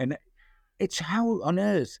term, and it's how on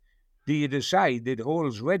earth do you decide that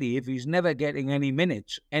Hall's ready if he's never getting any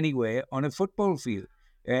minutes anywhere on a football field?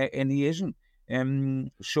 And he isn't.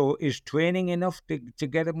 So is training enough to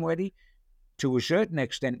get him ready? To a certain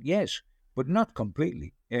extent, yes, but not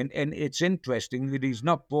completely. And it's interesting that he's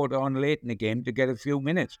not brought on late in the game to get a few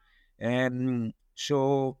minutes.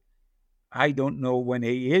 So I don't know when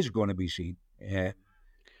he is going to be seen.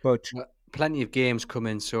 But plenty of games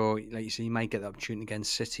coming, so like you say, you might get the opportunity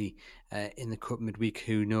against City in the cup midweek.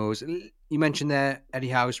 Who knows? You mentioned there Eddie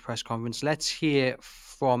Howe's press conference. Let's hear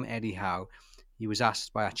from Eddie Howe. He was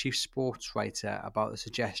asked by our chief sports writer about the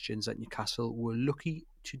suggestions that Newcastle were lucky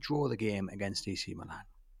to draw the game against AC Milan.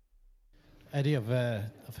 Eddie,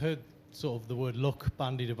 I've heard sort of the word luck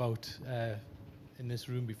bandied about in this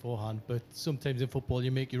room beforehand, but sometimes in football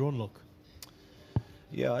you make your own luck.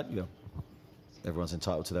 Yeah, everyone's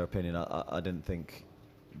entitled to their opinion. I didn't think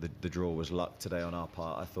the draw was luck today on our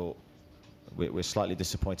part. I thought we're slightly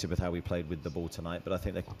disappointed with how we played with the ball tonight, but I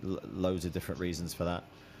think there are loads of different reasons for that.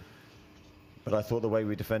 But I thought the way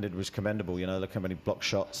we defended was commendable. Look how many block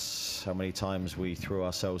shots, how many times we threw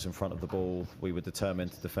ourselves in front of the ball. We were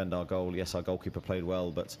determined to defend our goal. Yes, our goalkeeper played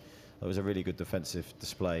well, but it was a really good defensive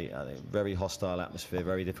display. Very hostile atmosphere,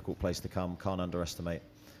 very difficult place to come. Can't underestimate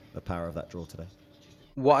the power of that draw today.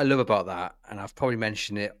 What I love about that, and I've probably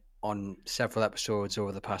mentioned it on several episodes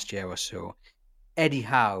over the past year or so, Eddie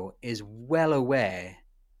Howe is well aware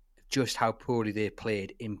just how poorly they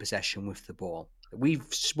played in possession with the ball. We've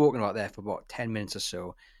spoken about that for about 10 minutes or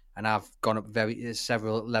so, and I've gone up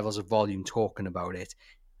several levels of volume talking about it.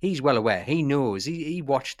 He's well aware. He knows. He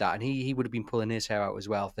watched that, and he would have been pulling his hair out as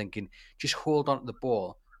well, thinking, just hold on to the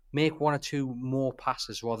ball. Make one or two more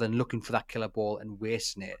passes rather than looking for that killer ball and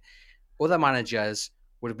wasting it. Other managers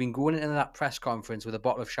would have been going into that press conference with a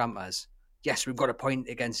bottle of champers. Yes, we've got a point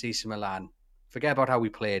against AC Milan. Forget about how we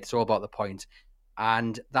played. It's all about the point.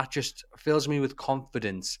 And that just fills me with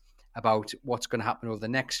confidence about what's going to happen over the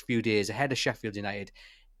next few days ahead of Sheffield United.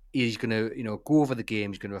 He's going to, go over the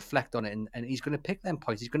game. He's going to reflect on it, and he's going to pick them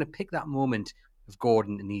points. He's going to pick that moment of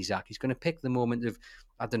Gordon and Isak. He's going to pick the moment of,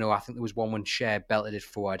 I think there was one when Cher belted it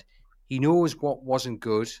forward. He knows what wasn't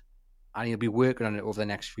good, and he'll be working on it over the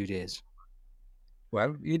next few days.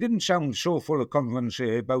 Well, you didn't sound so full of confidence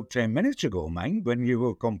about 10 minutes ago, mind, when you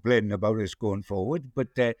were complaining about us going forward.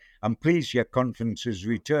 But I'm pleased your confidence has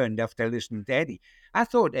returned after listening to Eddie. I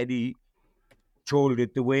thought Eddie told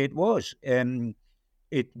it the way it was.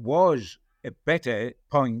 it was a better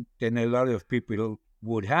point than a lot of people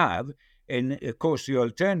would have. And of course, the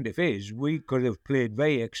alternative is we could have played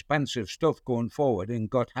very expensive stuff going forward and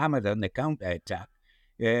got hammered on the counter attack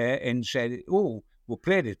and said, "Oh, we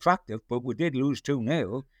played attractive, but we did lose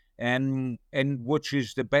 2-0, and which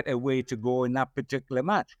is the better way to go in that particular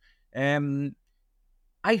match."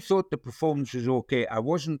 I thought the performance was okay. I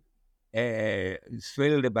wasn't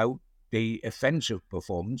thrilled about the offensive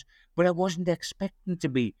performance, but I wasn't expecting to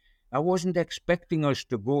be. I wasn't expecting us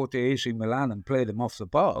to go to AC Milan and play them off the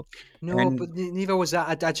park. No, but neither was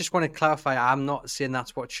that. I just want to clarify. I'm not saying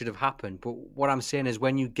that's what should have happened, but what I'm saying is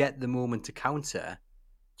when you get the moment to counter,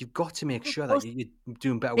 you've got to make sure that you're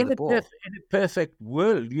doing better with the ball. In a perfect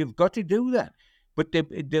world, you've got to do that. But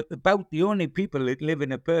about the only people that live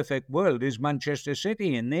in a perfect world is Manchester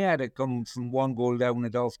City, and they had to come from 1 goal down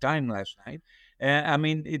at half time last night. I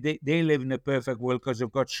mean, they live in a perfect world because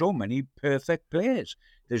they've got so many perfect players.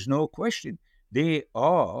 There's no question. They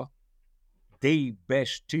are the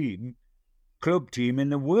best club team in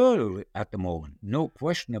the world at the moment. No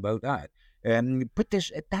question about that. But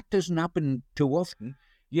that doesn't happen too often.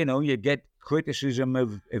 You know, you get criticism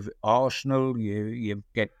of Arsenal. You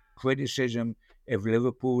get criticism of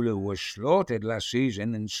Liverpool, who was slaughtered last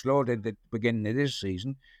season and slaughtered at the beginning of this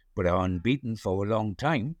season, but are unbeaten for a long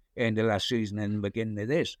time, end of last season and the beginning of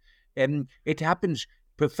this. It happens.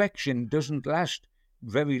 Perfection doesn't last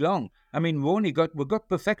very long. I mean, we got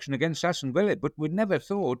perfection against Aston Villa, but we never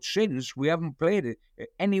thought since we haven't played it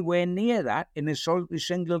anywhere near that in a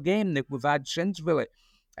single game that we've had since Villa.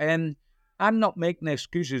 I'm not making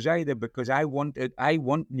excuses either, because I want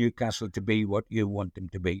Newcastle to be what you want them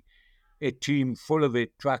to be. A team full of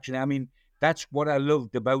attraction. I mean, that's what I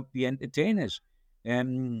loved about the entertainers.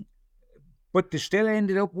 But they still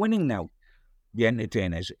ended up winning now, the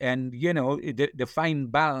entertainers. And, you know, the fine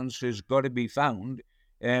balance has got to be found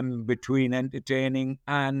between entertaining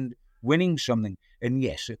and winning something. And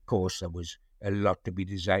yes, of course, there was a lot to be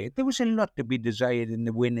desired. There was a lot to be desired in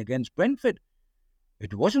the win against Brentford.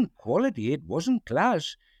 It wasn't quality. It wasn't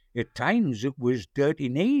class. At times, it was dirty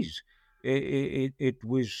knees. It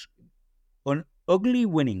was an ugly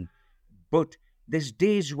winning. But there's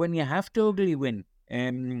days when you have to ugly win.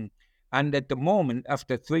 And at the moment,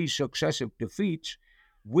 after 3 successive defeats,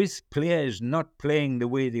 with players not playing the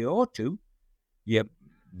way they ought to,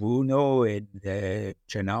 Bruno and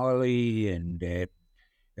Tonali and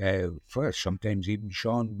sometimes even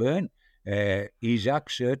Sean Byrne, Isaac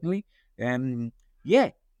certainly,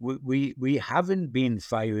 we haven't been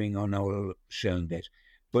firing on all cylinders.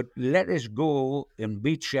 But let us go and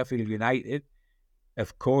beat Sheffield United.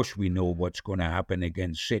 Of course, we know what's going to happen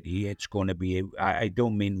against City. It's going to be, I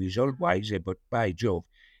don't mean result-wise, but by Jove,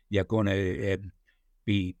 you're going to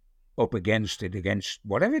be up against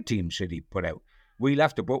whatever team City put out. We'll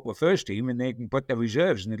have to put the first team and they can put the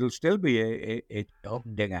reserves and it'll still be a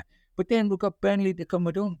dinger. But then we've got Burnley to come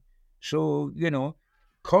at home. So, you know,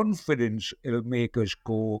 confidence will make us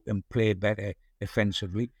go and play better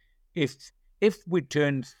offensively. If we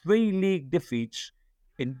turn 3 league defeats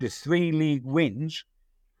into 3 league wins,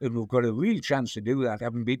 and we've got a real chance to do that,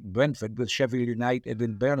 having beaten Brentford with Sheffield United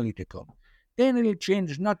and Burnley to come, then it'll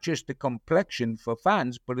change not just the complexion for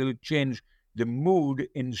fans, but it'll change the mood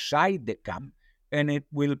inside the camp, and it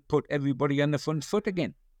will put everybody on the front foot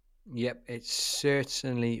again. Yep, it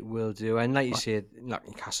certainly will do. And like you said,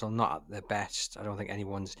 Newcastle not at their best. I don't think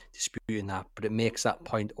anyone's disputing that, but it makes that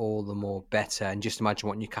point all the more better. And just imagine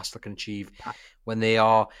what Newcastle can achieve when they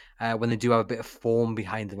do have a bit of form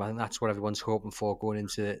behind them. I think that's what everyone's hoping for going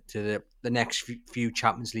into the next few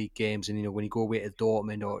Champions League games. And, you know, when you go away to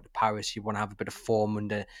Dortmund or to Paris, you want to have a bit of form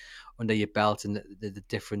under your belt, and the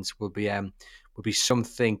difference will be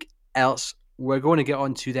something else. We're going to get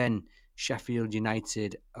on to then Sheffield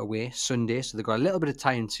United away Sunday, so they've got a little bit of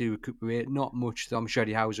time to recuperate. Not much, though. I'm sure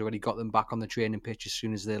Eddie Howe's already got them back on the training pitch as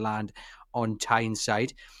soon as they land on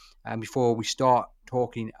Tyneside. And before we start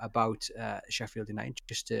talking about Sheffield United,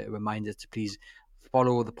 just a reminder to please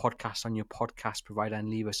follow the podcast on your podcast provider and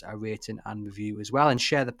leave us a rating and review as well, and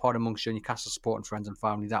share the pod amongst your Newcastle supporting friends and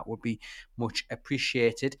family. That would be much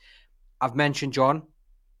appreciated. I've mentioned John.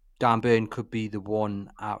 Dan Burn could be the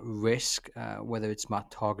one at risk, whether it's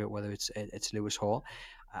Matt Targett, whether it's Lewis Hall.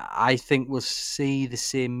 I think we'll see the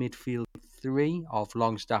same midfield 3 of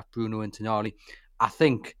Longstaff, Bruno and Tonali. I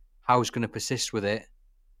think Howe's going to persist with it.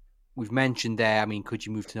 We've mentioned there, I mean, could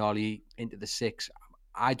you move Tonali into the 6?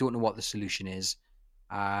 I don't know what the solution is.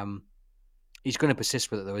 He's going to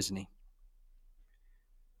persist with it though, isn't he?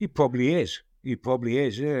 He probably is. As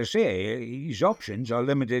I say, his options are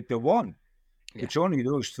limited to 1. Yeah. It's only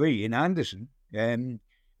those 3 in Anderson.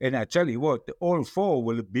 And I tell you what, all four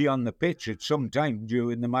will be on the pitch at some time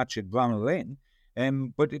during the match at Bramall Lane.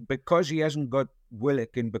 But because he hasn't got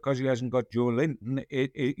Willock and because he hasn't got Joe Linton,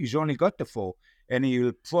 he's only got the four. And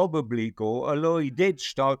he'll probably go, although he did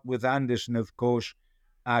start with Anderson, of course,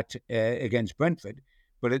 at against Brentford.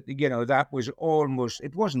 But, that was almost,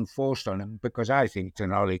 it wasn't forced on him because I think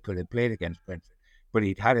Tonali could have played against Brentford. But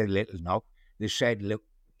he'd had a little knock. They said, look,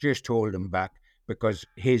 just hold him back because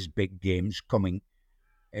his big game's coming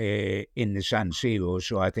in the San Siro,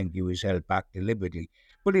 so I think he was held back deliberately.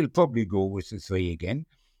 But he'll probably go with the three again.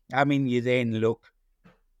 I mean, you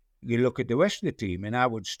look at the rest of the team, and I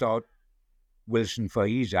would start Wilson for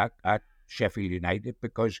Isak at Sheffield United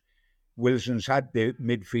because Wilson's had the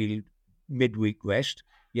midweek rest.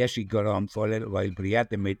 Yes, he got on for a little while, but he had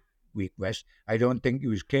the midweek rest. I don't think he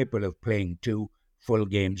was capable of playing 2 full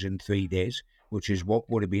games in 3 days, which is what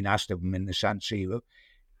would have been asked of him in the San Siro.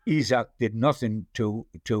 Isak did nothing to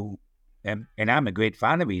and I'm a great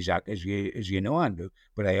fan of Isak, as you know, Andrew,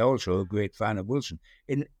 but I also a great fan of Wilson.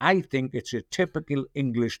 And I think it's a typical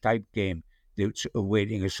English-type game that's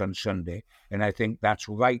awaiting us on Sunday, and I think that's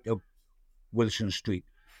right up Wilson Street.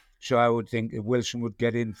 So I would think that Wilson would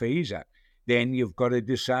get in for Isak. Then you've got to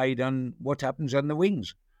decide on what happens on the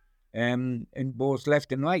wings, in both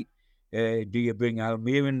left and right. Do you bring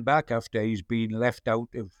Almiron back after he's been left out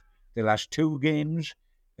of the last 2 games?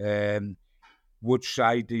 Which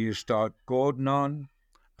side do you start Gordon on?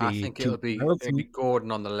 I think it'll be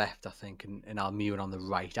Gordon on the left, I think, and Almiron on the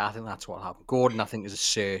right. I think that's what'll happen. Gordon, I think, is a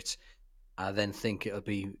cert. I then think it'll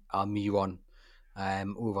be Almiron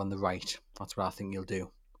over on the right. That's what I think he'll do.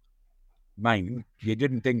 Mine, you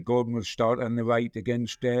didn't think Gordon would start on the right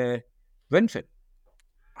against Brentford?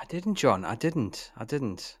 I didn't, John. I didn't.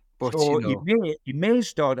 But, so he may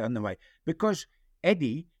start on the right because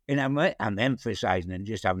Eddie, and I'm emphasising and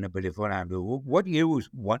just having a bit of fun, Andrew, what you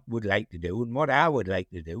would like to do and what I would like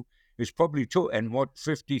to do is probably and what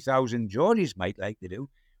 50,000 Geordies might like to do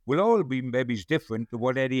will all be maybe different to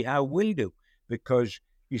what Eddie Howe will do, because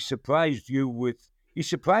he surprised you with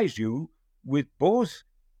both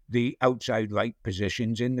the outside right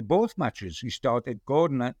positions in both matches. He started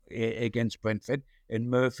Gordon against Brentford and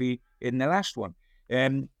Murphy in the last one.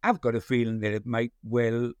 I've got a feeling that it might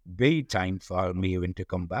well be time for Almiron to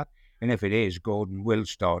come back, and if it is, Gordon will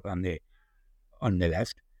start on the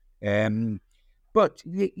left. But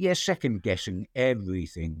you're second guessing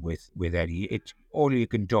everything with Eddie. It's all you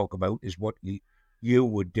can talk about is what you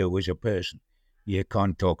would do as a person. You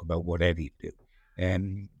can't talk about what Eddie do,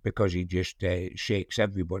 because he just shakes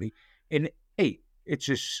everybody. And hey,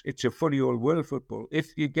 it's a funny old world, football.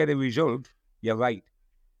 If you get a result, you're right.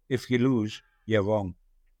 If you lose, you're wrong.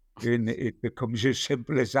 And it becomes as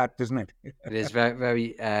simple as that, doesn't it? It is very,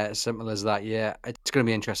 very simple as that, yeah. It's going to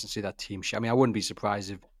be interesting to see that team. I mean, I wouldn't be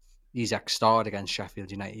surprised if Isak started against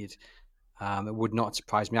Sheffield United. It would not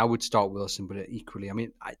surprise me. I would start Wilson, but equally, I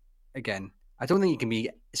mean, I don't think you can be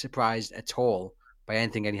surprised at all by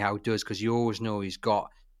anything Eddie Howe does, because you always know he's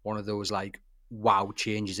got one of those, like, wow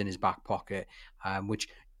changes in his back pocket, which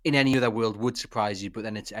in any other world would surprise you, but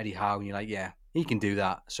then it's Eddie Howe, and you're like, yeah, he can do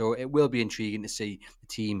that. So it will be intriguing to see the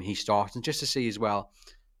team he starts, and just to see as well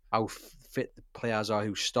how fit the players are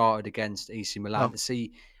who started against AC Milan, to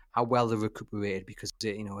see how well they're recuperated, because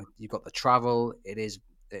you've got the travel.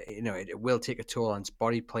 It will take a toll on his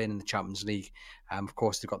body playing in the Champions League. Of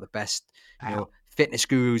course, they've got the best fitness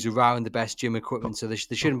gurus around, the best gym equipment, so they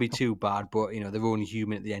shouldn't be too bad. But they're only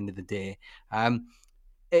human at the end of the day.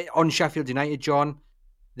 On Sheffield United, John,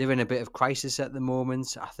 they're in a bit of crisis at the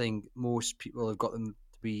moment. I think most people have got them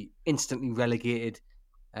to be instantly relegated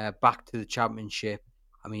back to the Championship.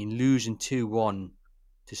 I mean, losing 2-1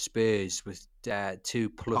 to Spurs with 2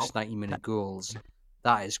 plus 90-minute goals,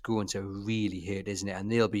 that is going to really hurt, isn't it? And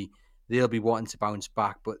they'll be wanting to bounce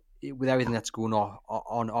back, but with everything that's going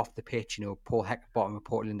on off the pitch, Paul Heckingbottom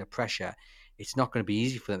reported under pressure, it's not going to be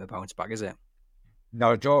easy for them to bounce back, is it?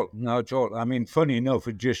 Not at all. I mean, funny enough,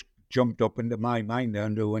 it just jumped up into my mind,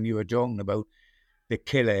 Andrew, when you were talking about the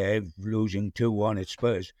killer of losing 2-1 at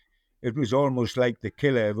Spurs. It was almost like the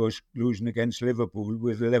killer of us losing against Liverpool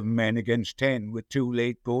with 11 men against 10 with 2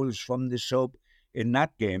 late goals from the sub in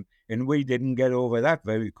that game. And we didn't get over that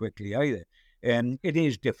very quickly either. It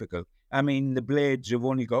is difficult. I mean, the Blades have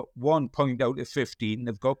only got 1 point out of 15.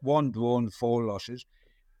 They've got 1 draw and 4 losses.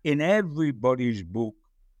 In everybody's book,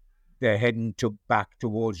 they're heading back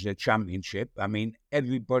towards the Championship. I mean,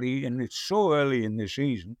 everybody, and it's so early in the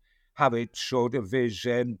season, have it sort of as,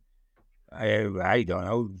 I don't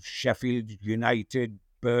know, Sheffield United,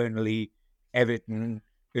 Burnley, Everton,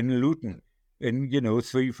 and Luton, and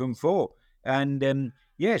 3 from 4. And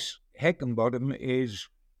yes, Heckingbottom is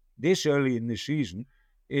this early in the season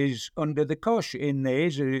is under the cosh. And there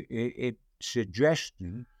is a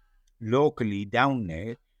suggestion locally down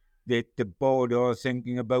there that the board are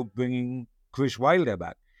thinking about bringing Chris Wilder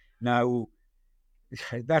back. Now,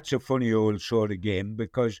 that's a funny old sort of game,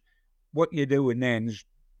 because what you're doing then is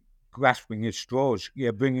grasping at straws.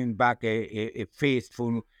 You're bringing back a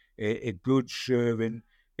faithful, a good servant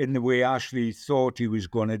in the way Ashley thought he was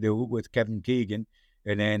going to do with Kevin Keegan.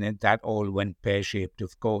 And then that all went pear-shaped,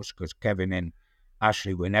 of course, because Kevin and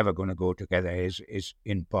Ashley were never going to go together as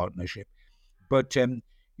in partnership. But,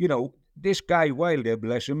 this guy Wilder,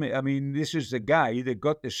 bless him, I mean, this is the guy that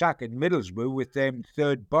got the sack at Middlesbrough with them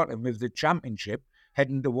third bottom of the Championship,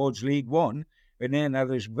 heading towards League One, and then had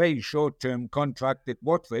this very short-term contract at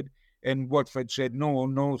Watford, and Watford said,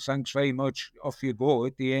 no, thanks very much, off you go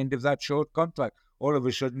at the end of that short contract. All of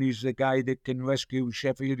a sudden, he's the guy that can rescue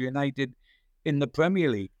Sheffield United in the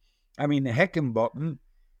Premier League. I mean, Heckenbottom,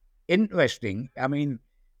 interesting. I mean,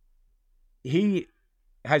 he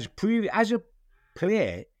has as a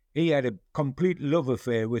player, he had a complete love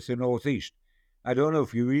affair with the North East. I don't know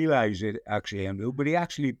if you realise it, actually, Andrew, but he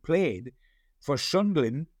actually played for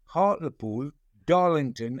Sunderland, Hartlepool,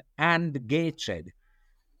 Darlington, and Gateshead.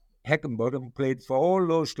 Heckenbottom played for all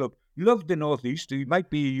those clubs. Loved the North East. He might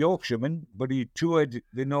be a Yorkshireman, but he toured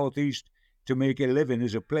the North East to make a living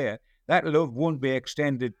as a player. That love won't be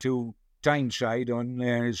extended to Tyneside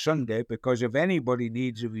on Sunday, because if anybody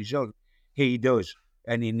needs a result, he does,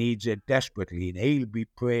 and he needs it desperately. And he'll be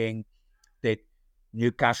praying that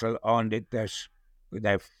Newcastle aren't at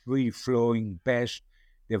their free-flowing best.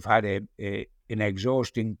 They've had an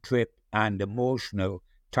exhausting trip and emotional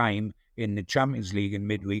time in the Champions League in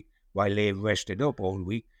midweek while they've rested up all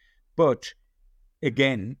week. But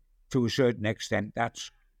again, to a certain extent, that's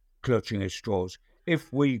clutching at straws.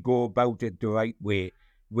 If we go about it the right way,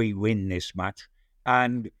 we win this match,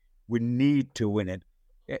 and we need to win it.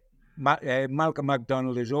 Malcolm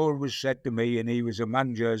MacDonald has always said to me, and he was a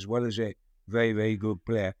manager as well as a very, very good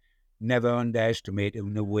player, never underestimate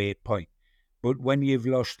an away point. But when you've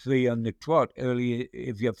lost 3 on the trot early,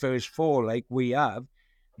 if your first 4 like we have,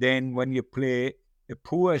 then when you play a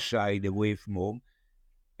poor side away from home,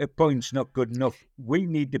 a point's not good enough. We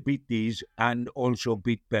need to beat these and also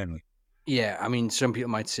beat Burnley. Yeah, I mean, some people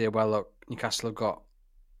might say, well, look, Newcastle have got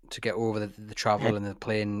to get over the travel and the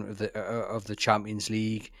playing of the Champions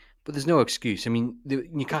League, but there's no excuse. I mean,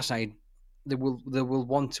 Newcastle, they will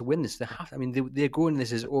want to win this. They have. I mean, they're going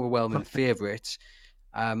this as overwhelming favourites,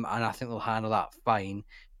 and I think they'll handle that fine.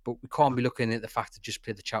 But we can't be looking at the fact that just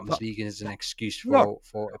play the Champions League as an excuse for a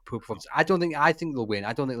poor performance. I think they'll win.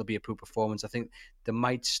 I don't think it'll be a poor performance. I think they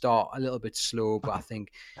might start a little bit slow, but I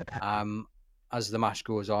think as the match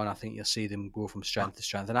goes on, I think you'll see them go from strength to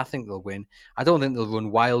strength, and I think they'll win. I don't think they'll run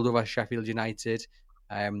wild over Sheffield United.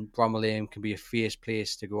 Bramall Lane can be a fierce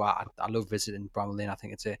place to go at. I love visiting Bramall Lane. I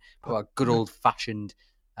think it's a good old-fashioned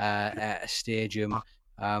stadium.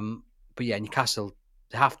 But yeah, Newcastle,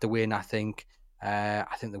 they have to win, I think.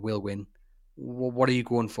 I think they will win. What are you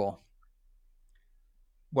going for?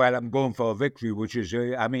 Well, I'm going for a victory, which is,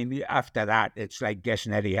 after that, it's like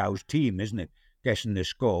guessing Eddie Howe's team, isn't it? Guessing the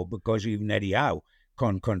score, because even Eddie Howe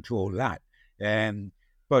can't control that.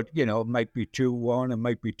 But, it might be 2-1, it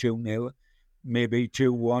might be 2-0, maybe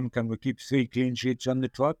 2-1. Can we keep 3 clean sheets on the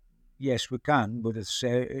trot? Yes, we can, but it's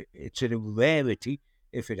a rarity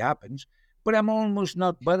if it happens. But I'm almost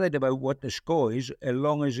not bothered about what the score is, as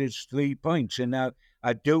long as it's 3 points. And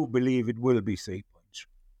I do believe it will be 3 points.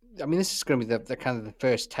 I mean, this is going to be the kind of the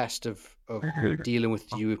first test of dealing with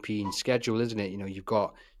the European schedule, isn't it? You've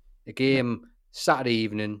got a game Saturday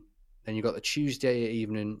evening, then you've got the Tuesday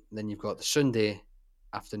evening, then you've got the Sunday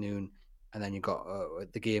afternoon, and then you've got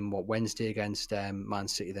the game, Wednesday against Man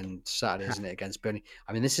City, then Saturday, isn't it, against Burnley?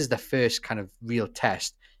 I mean, this is the first kind of real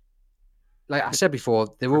test. Like I said before,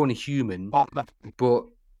 they're only human, but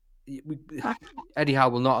Eddie Howe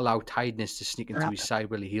will not allow tiredness to sneak into his side,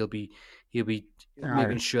 will he? He'll be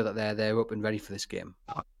making sure that they're up and ready for this game.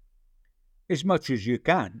 As much as you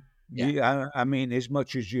can. Yeah. As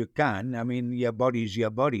much as you can. I mean, your body's your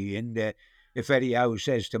body. And if Eddie Howe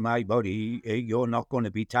says to my body, you're not going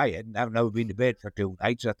to be tired, and I've now been to bed for 2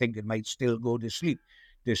 nights, I think it might still go to sleep,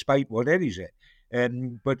 despite what Eddie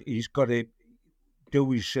said. But he's got to do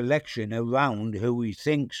his selection around who he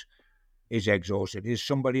thinks is exhausted. Is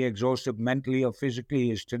somebody exhausted mentally or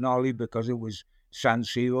physically? Is Tonali because it was San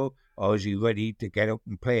Siro, or is he ready to get up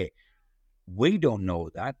and play? We don't know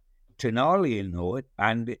that. Tonali will know it,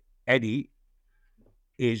 and Eddie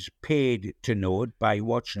is paid to know it by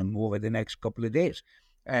watching him over the next couple of days.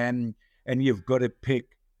 And you've got to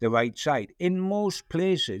pick the right side. In most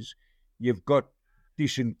places, you've got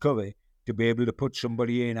decent cover to be able to put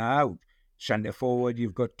somebody in or out. Centre forward,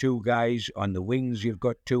 you've got 2 guys. On the wings, you've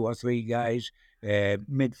got 2 or 3 guys.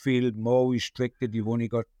 Midfield, more restricted. You've only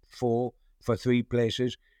got 4 for 3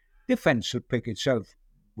 places. Defence will pick itself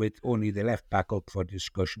with only the left back up for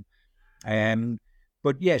discussion.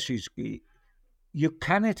 But yes, you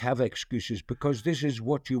cannot have excuses because this is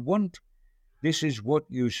what you want. This is what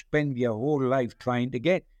you spend your whole life trying to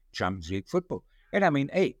get, Champions League football. And I mean,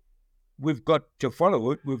 hey, we've got to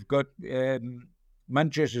follow it. We've got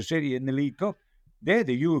Manchester City in the League Cup. They're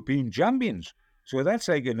the European champions. So that's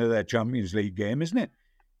like another Champions League game, isn't it?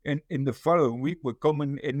 And in the following week, we're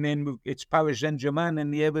coming, and then it's Paris Saint-Germain,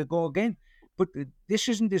 and here we go again. But this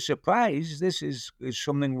isn't a surprise. This is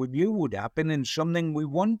something we knew would happen and something we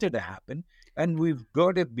wanted to happen. And we've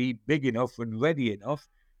got to be big enough and ready enough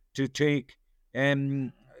to take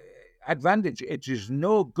advantage. It is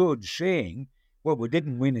no good saying, well, we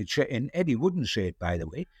didn't win it. And Eddie wouldn't say it, by the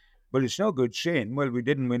way. But it's no good saying, well, we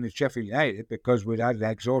didn't win at Sheffield United because we'd had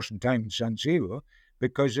exhaustion time in San Siro,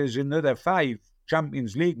 because there's another 5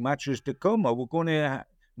 Champions League matches to come, or we're going to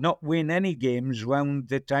not win any games round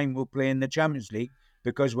the time we're playing the Champions League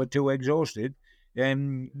because we're too exhausted.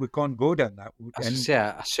 We can't go down that route.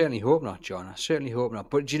 I certainly hope not, John. I certainly hope not.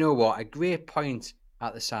 But do you know what? A great point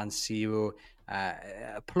at the San Siro.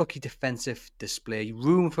 A plucky defensive display.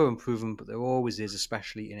 Room for improvement, but there always is,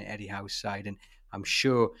 especially in an Eddie Howe side. And I'm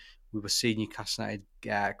sure we will see Newcastle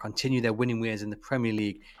United continue their winning ways in the Premier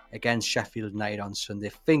League against Sheffield United on Sunday.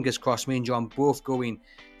 Fingers crossed. Me and John both going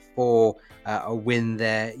for a win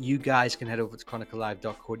there. You guys can head over to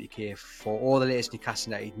chroniclelive.co.uk for all the latest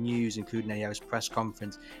Newcastle United news, including Eddie Howe's press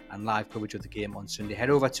conference and live coverage of the game on Sunday. Head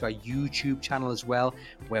over to our YouTube channel as well,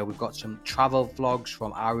 where we've got some travel vlogs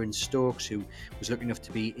from Aaron Stokes, who was lucky enough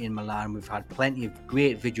to be in Milan. We've had plenty of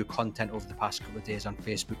great video content over the past couple of days on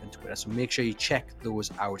Facebook and Twitter, so make sure you check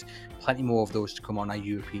those out. Plenty more of those to come on our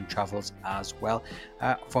European travels as well.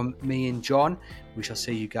 From me and John, we shall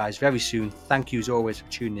see you guys very soon. Thank you as always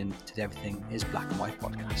for tuning in to the Everything is Black and White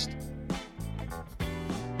podcast.